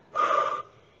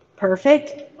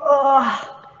 Perfect.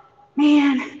 Oh,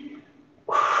 man.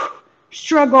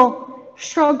 Struggle.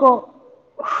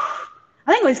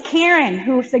 I think it was Karen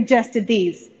who suggested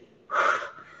these.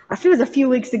 I think it was a few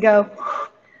weeks ago.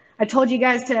 I told you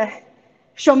guys to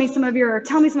tell me some of your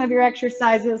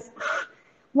exercises.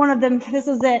 One of them, this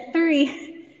is it.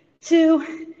 3,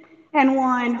 2, and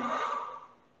 1.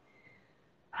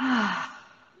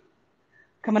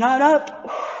 Coming on up.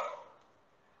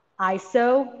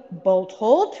 ISO, bolt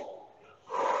hold.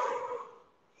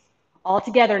 All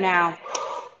together now.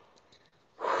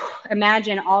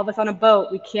 Imagine all of us on a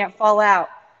boat. We can't fall out.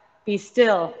 Be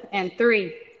still. And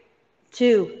 3,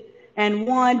 2, and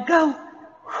 1. Go.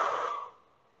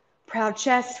 Proud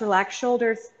chest, relaxed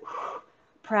shoulders.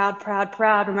 Proud, proud,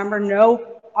 proud. Remember,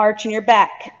 no arch in your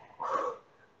back.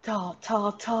 Tall,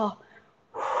 tall, tall.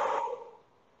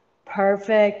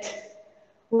 Perfect.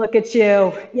 Look at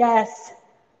you. Yes.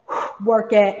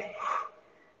 Work it.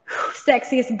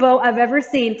 Sexiest boat I've ever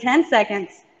seen. 10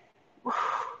 seconds.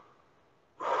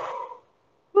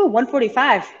 Ooh,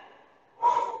 145.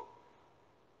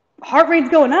 Heart rate's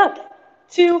going up.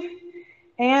 2,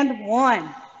 and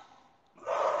 1.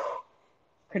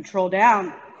 Control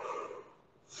down.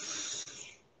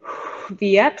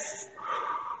 V-ups.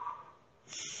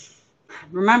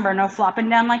 Remember, no flopping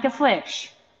down like a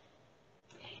fish.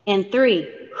 And 3,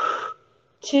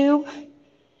 2,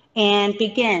 and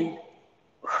begin.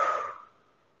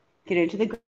 Get into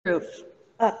the groove.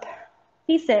 Up.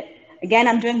 Piece it. Again,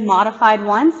 I'm doing modified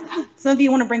ones. Some of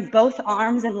you want to bring both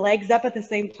arms and legs up at the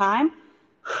same time.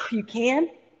 You can.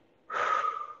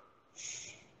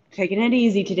 Taking it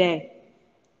easy today.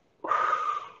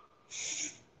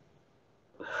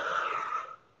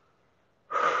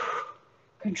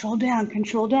 Control down,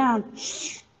 control down.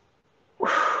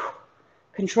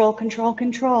 Control, control,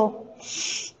 control.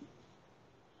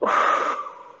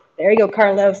 There you go,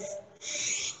 Carlos.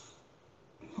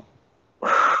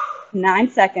 9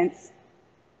 seconds.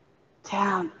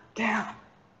 Down, down.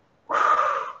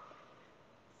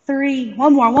 3,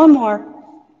 one more.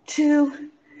 2,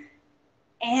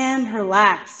 and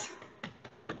relax.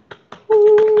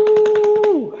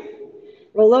 Woo.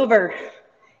 Roll over.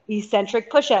 Eccentric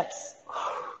push-ups.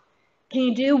 Can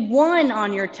you do 1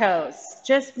 on your toes?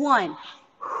 Just one.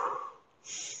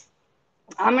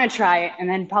 I'm going to try it and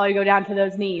then probably go down to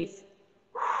those knees.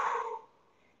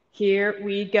 Here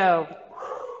we go.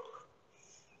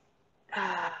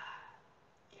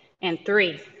 And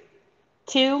 3,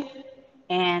 2,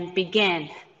 and begin.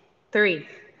 3,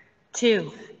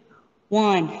 2,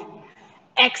 1.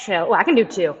 Exhale. Oh, I can do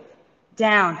 2.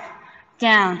 Down,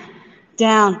 down,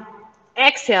 down.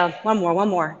 Exhale. One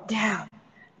more. Down,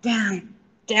 down,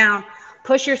 down.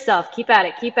 Push yourself. Keep at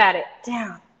it.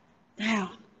 Down, down,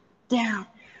 down.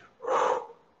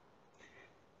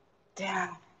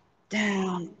 Down,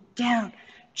 down, down.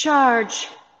 Charge.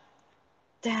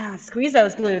 Down. Squeeze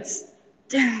those glutes.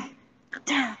 Down,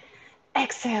 down.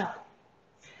 Exhale.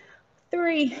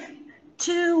 3,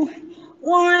 2,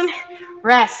 1.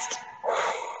 Rest.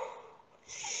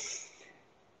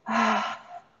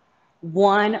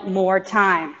 One more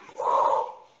time.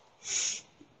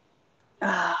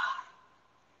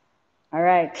 All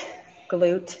right.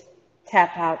 Glute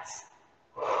tap outs.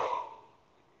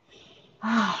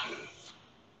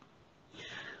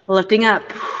 Lifting up.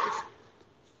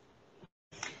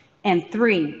 And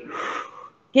 3.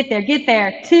 Get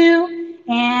there. 2,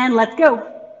 and let's go.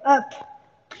 Up.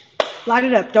 Light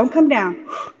it up. Don't come down.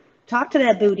 Talk to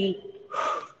that booty.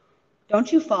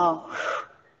 Don't you fall.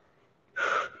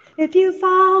 If you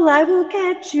fall, I will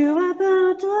catch you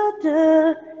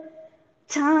up.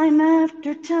 Time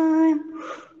after time.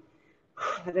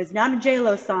 That is not a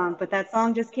J-Lo song, but that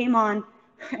song just came on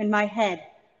in my head.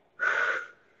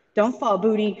 Don't fall,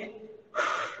 booty.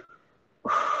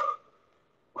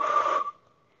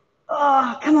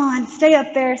 Oh, come on. Stay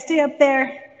up there.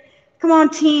 Come on,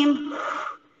 team.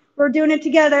 We're doing it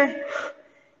together.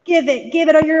 Give it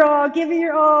your all.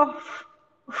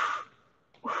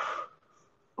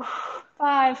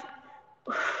 5,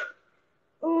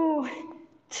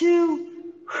 2,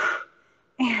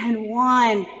 and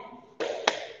 1.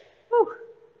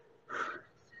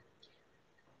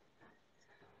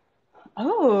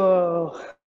 Oh,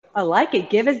 I like it.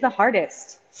 Give is the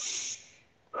hardest.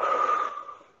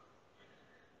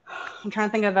 I'm trying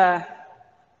to think of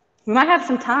we might have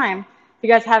some time. If you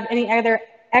guys have any other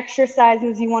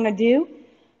exercises you want to do,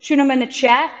 shoot them in the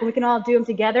chat. We can all do them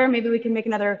together. Maybe we can make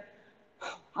another,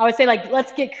 I would say, like,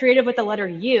 let's get creative with the letter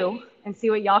U and see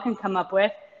what y'all can come up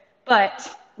with.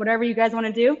 But whatever you guys want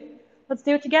to do, let's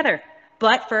do it together.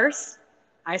 But first,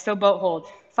 ISO boat hold.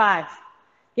 5.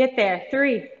 Get there.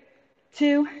 3,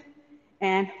 2,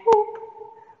 and whoop.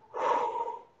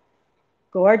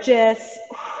 Gorgeous.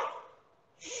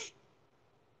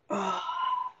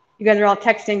 You guys are all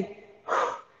texting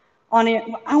on it.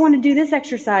 I want to do this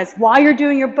exercise while you're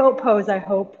doing your boat pose, I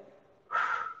hope.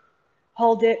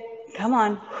 Hold it. Come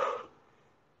on.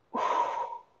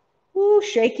 Ooh,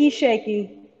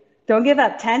 shaky. Don't give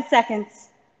up. 10 seconds.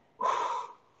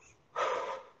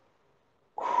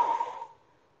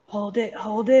 Hold it.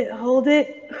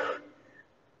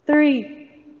 3,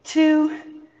 2,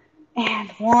 and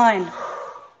 1.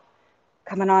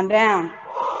 Coming on down.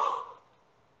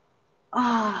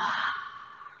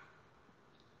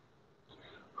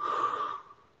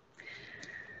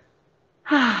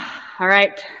 All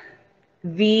right.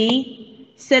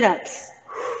 V sit-ups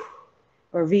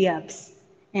or V-ups.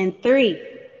 And 3,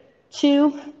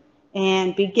 2,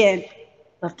 and begin.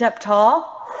 Lift up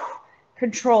tall.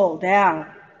 Control down.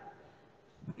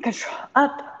 Control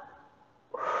up.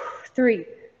 3,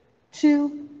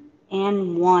 2,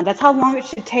 and 1. That's how long it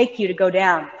should take you to go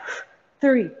down.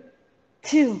 3,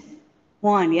 2,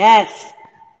 1. Yes.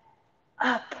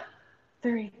 Up.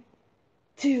 3,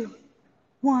 2,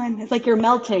 1. It's like you're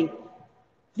melting.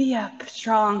 V up.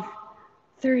 Strong.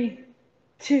 3,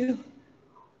 2,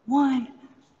 1.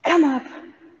 Come up.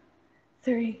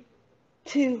 3,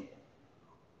 2,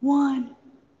 1.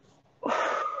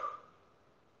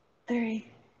 3,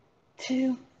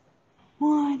 2,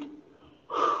 1.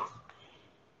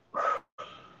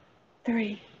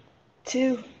 3,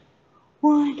 2,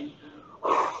 1.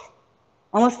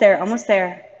 Almost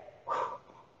there.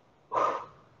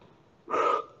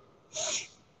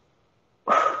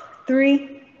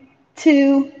 3,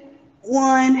 2,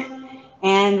 1,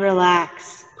 and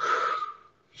relax.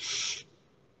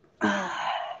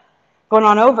 Going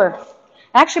on over.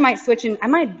 I actually might switch in. I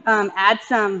might add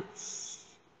some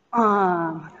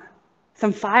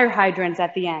fire hydrants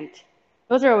at the end.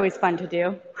 Those are always fun to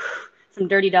do. Some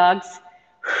dirty dogs.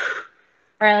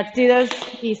 All right, let's do those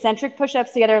eccentric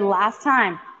push-ups together last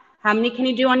time. How many can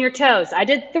you do on your toes? I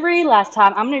did 3 last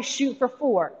time. I'm going to shoot for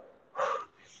 4.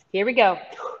 Here we go.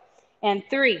 And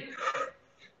 3,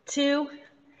 2,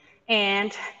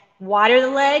 and wider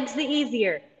the legs, the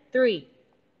easier. 3,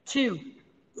 2,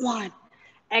 1.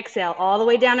 Exhale all the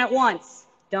way down at once.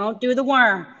 Don't do the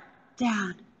worm.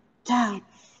 Down, down.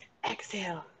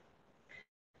 Exhale.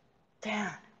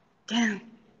 Down, down,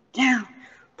 down.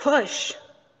 Push.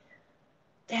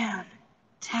 Down,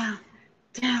 down,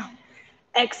 down.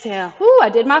 Exhale. Whoo, I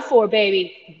did my 4,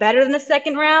 baby. Better than the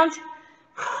second round.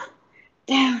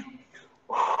 Down.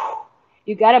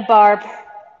 You got it, Barb.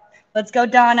 Let's go,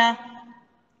 Donna.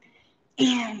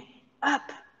 And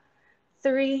up.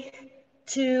 3,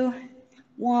 2,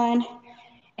 1.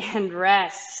 And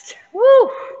rest.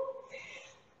 Woo.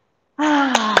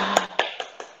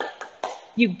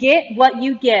 You get what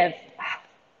you give.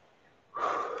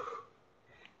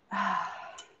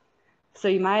 So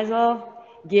you might as well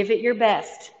give it your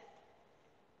best.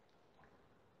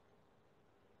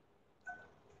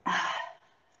 All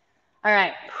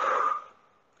right.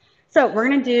 So we're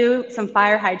going to do some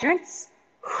fire hydrants.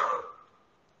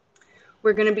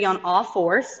 We're going to be on all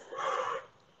 4s.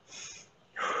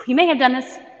 You may have done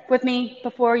this with me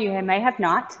before, you may have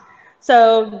not.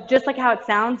 So just like how it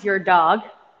sounds, you're a dog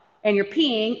and you're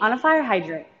peeing on a fire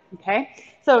hydrant, okay?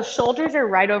 So shoulders are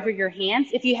right over your hands.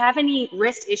 If you have any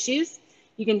wrist issues,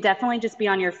 you can definitely just be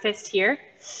on your fist here.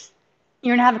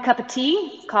 You're gonna have a cup of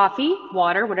tea, coffee,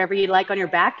 water, whatever you like on your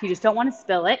back. You just don't wanna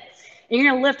spill it. And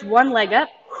you're gonna lift one leg up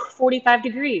 45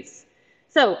 degrees.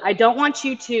 So I don't want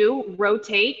you to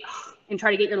rotate and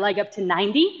try to get your leg up to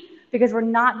 90 because we're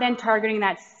not then targeting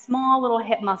that small little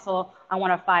hip muscle I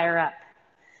wanna fire up.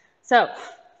 So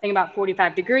think about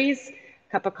 45 degrees,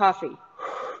 cup of coffee.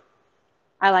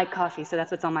 I like coffee, so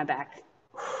that's what's on my back.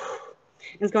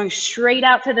 It's going straight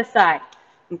out to the side,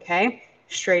 okay?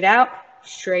 Straight out,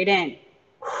 straight in.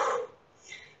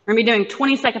 We're gonna be doing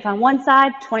 20 seconds on one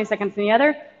side, 20 seconds on the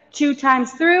other, 2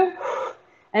 times through,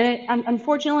 and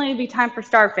unfortunately it'd be time for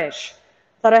starfish.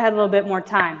 Thought I had a little bit more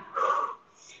time.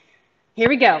 Here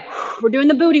we go. We're doing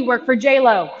the booty work for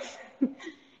J-Lo.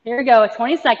 Here we go,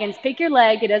 20 seconds, pick your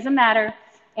leg, it doesn't matter,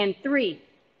 and 3,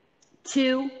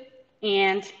 2,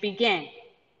 and begin.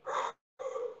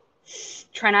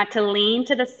 Try not to lean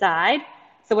to the side.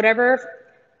 So whatever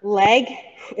leg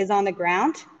is on the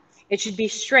ground, it should be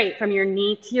straight from your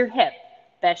knee to your hip,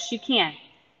 best you can.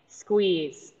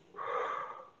 Squeeze,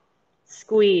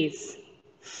 squeeze.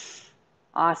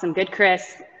 Awesome, good,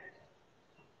 Chris.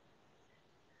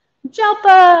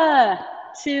 Jalpa,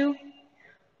 2,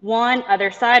 1,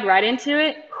 other side, right into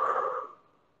it.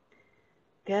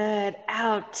 Good,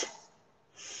 out,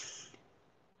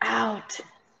 out.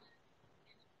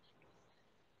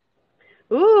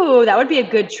 Ooh, that would be a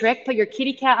good trick. Put your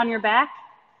kitty cat on your back,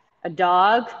 a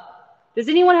dog. Does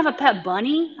anyone have a pet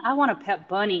bunny? I want a pet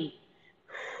bunny.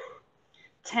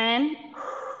 10.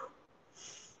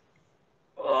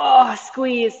 Oh,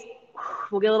 squeeze.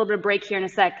 We'll get a little bit of break here in a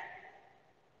sec.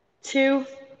 2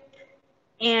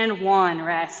 and 1,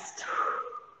 rest.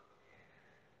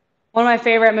 One of my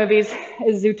favorite movies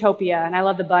is Zootopia, and I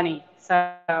love the bunny.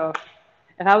 So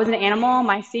if I was an animal,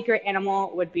 my secret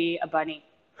animal would be a bunny.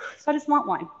 So I just want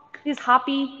one. They're just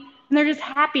hoppy, and they're just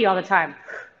happy all the time.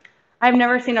 I've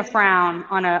never seen a frown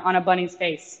on a bunny's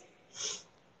face.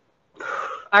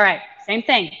 All right, same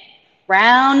thing.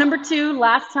 Round number 2,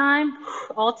 last time,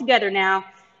 all together now.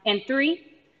 And 3,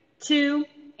 2,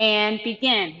 and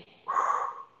begin.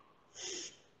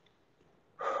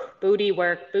 Booty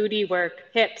work,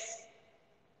 hips.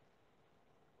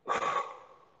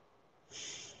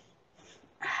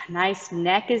 Nice,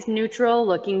 neck is neutral,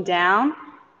 looking down.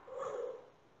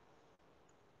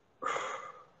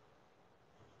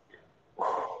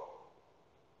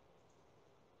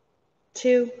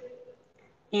 2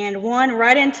 and 1,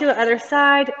 right into the other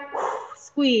side.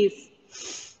 Squeeze,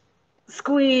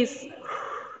 squeeze,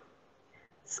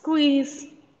 squeeze.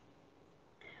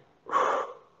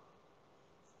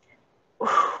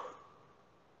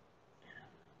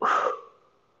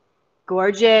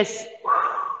 Gorgeous.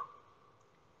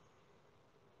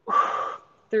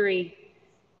 3,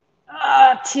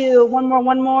 2,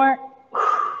 one more.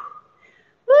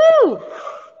 Woo!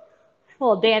 A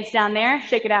little dance down there.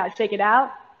 Shake it out, shake it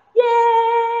out.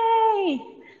 Yay!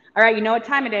 All right, you know what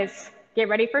time it is. Get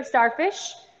ready for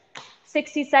starfish.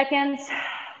 60 seconds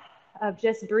of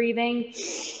just breathing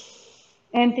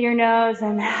in through your nose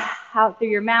and out through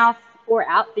your mouth, or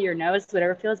out through your nose,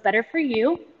 whatever feels better for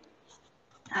you.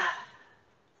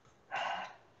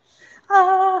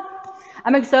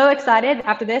 I'm so excited.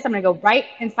 After this, I'm gonna go right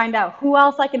and find out who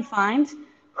else I can find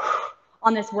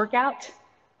on this workout.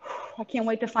 I can't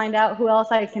wait to find out who else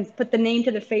I can put the name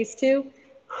to the face to.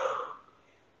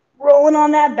 Rolling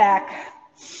on that back.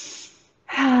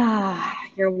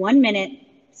 Your 1 minute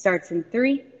starts in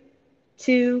 3,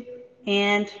 2,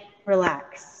 and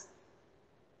relax.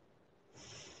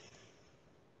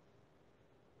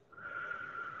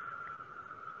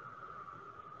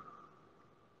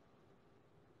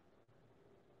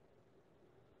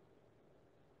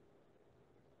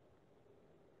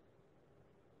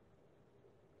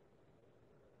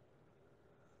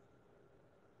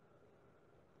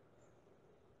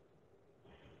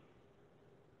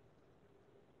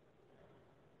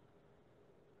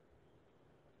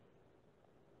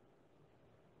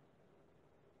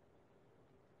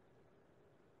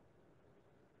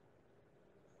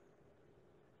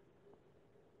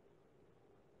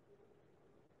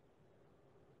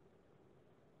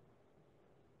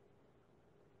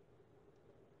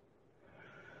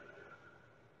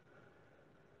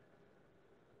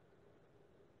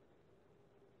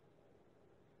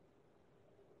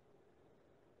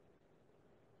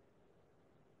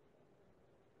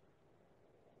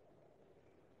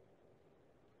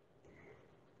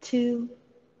 2,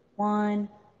 1,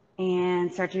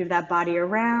 and start to move that body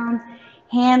around.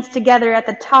 Hands together at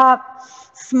the top,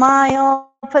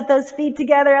 smile, put those feet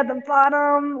together at the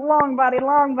bottom, long body,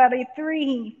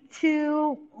 3,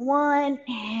 2, 1,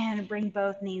 and bring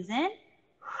both knees in.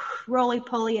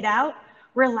 Roly-poly it out,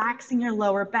 relaxing your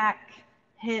lower back,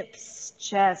 hips,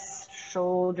 chest,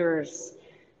 shoulders,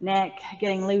 neck,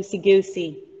 getting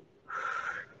loosey-goosey.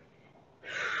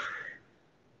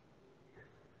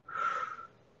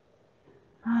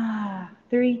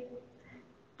 3,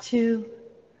 2,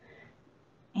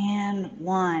 and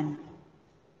 1.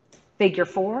 Figure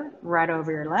 4, right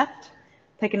over your left.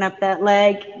 Picking up that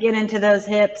leg, get into those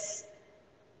hips,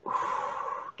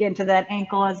 get into that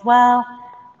ankle as well.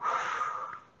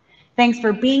 Thanks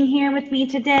for being here with me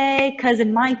today,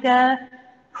 Cousin Micah,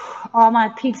 all my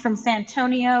peeps from San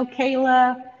Antonio,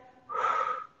 Kayla.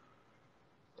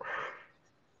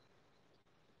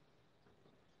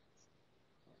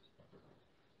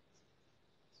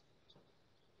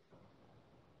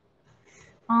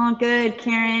 All good,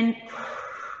 Karen.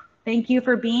 Thank you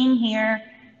for being here.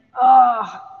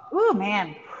 Oh, ooh,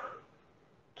 man.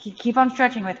 Keep on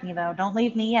stretching with me, though. Don't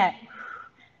leave me yet.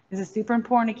 This is super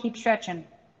important to keep stretching.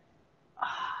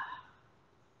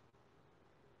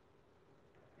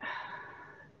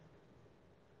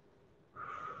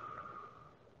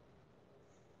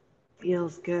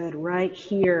 Feels good right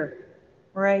here,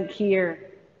 right here.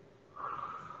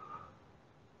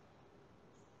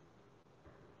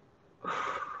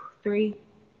 Three,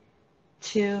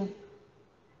 2,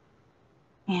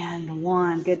 and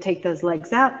 1. Good. Take those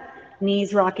legs out.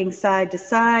 Knees rocking side to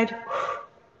side.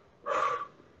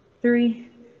 3,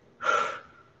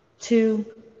 2,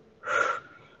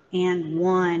 and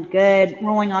 1. Good.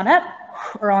 Rolling on up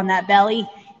or on that belly.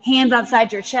 Hands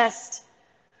outside your chest.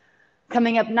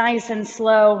 Coming up nice and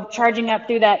slow. Charging up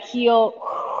through that heel.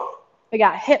 We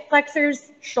got hip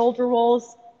flexors, shoulder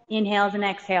rolls, inhales and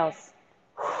exhales.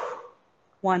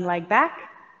 One leg back.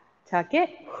 Tuck it.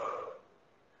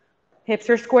 Hips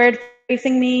are squared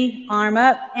facing me. Arm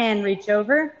up and reach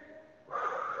over.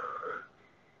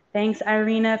 Thanks,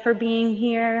 Irina, for being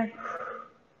here.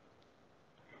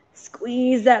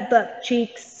 Squeeze that butt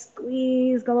cheeks.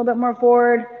 Squeeze, go a little bit more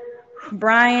forward.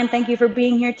 Brian, thank you for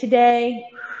being here today.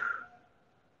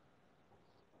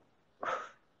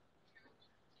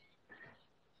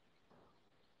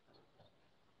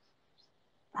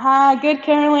 Hi, good,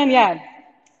 Carolyn. Yeah,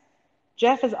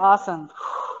 Jeff is awesome.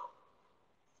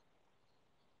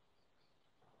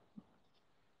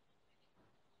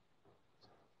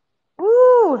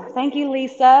 Ooh, thank you,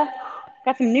 Lisa.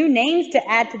 Got some new names to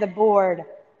add to the board.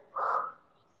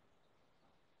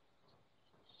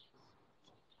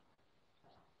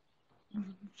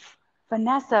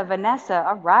 Vanessa,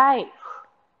 all right.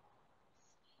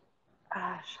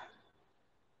 Gosh.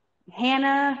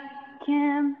 Hannah,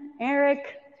 Kim,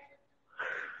 Eric.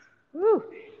 Ooh.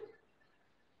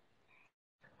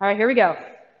 All right, here we go.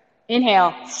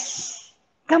 Inhale.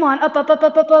 Come on, up.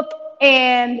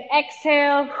 And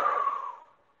exhale.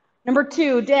 Number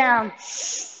 2, down.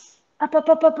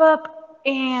 Up.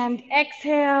 And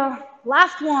exhale.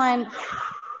 Last one.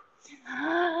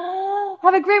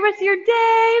 Have a great rest of your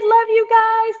day. Love you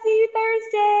guys. See you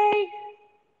Thursday.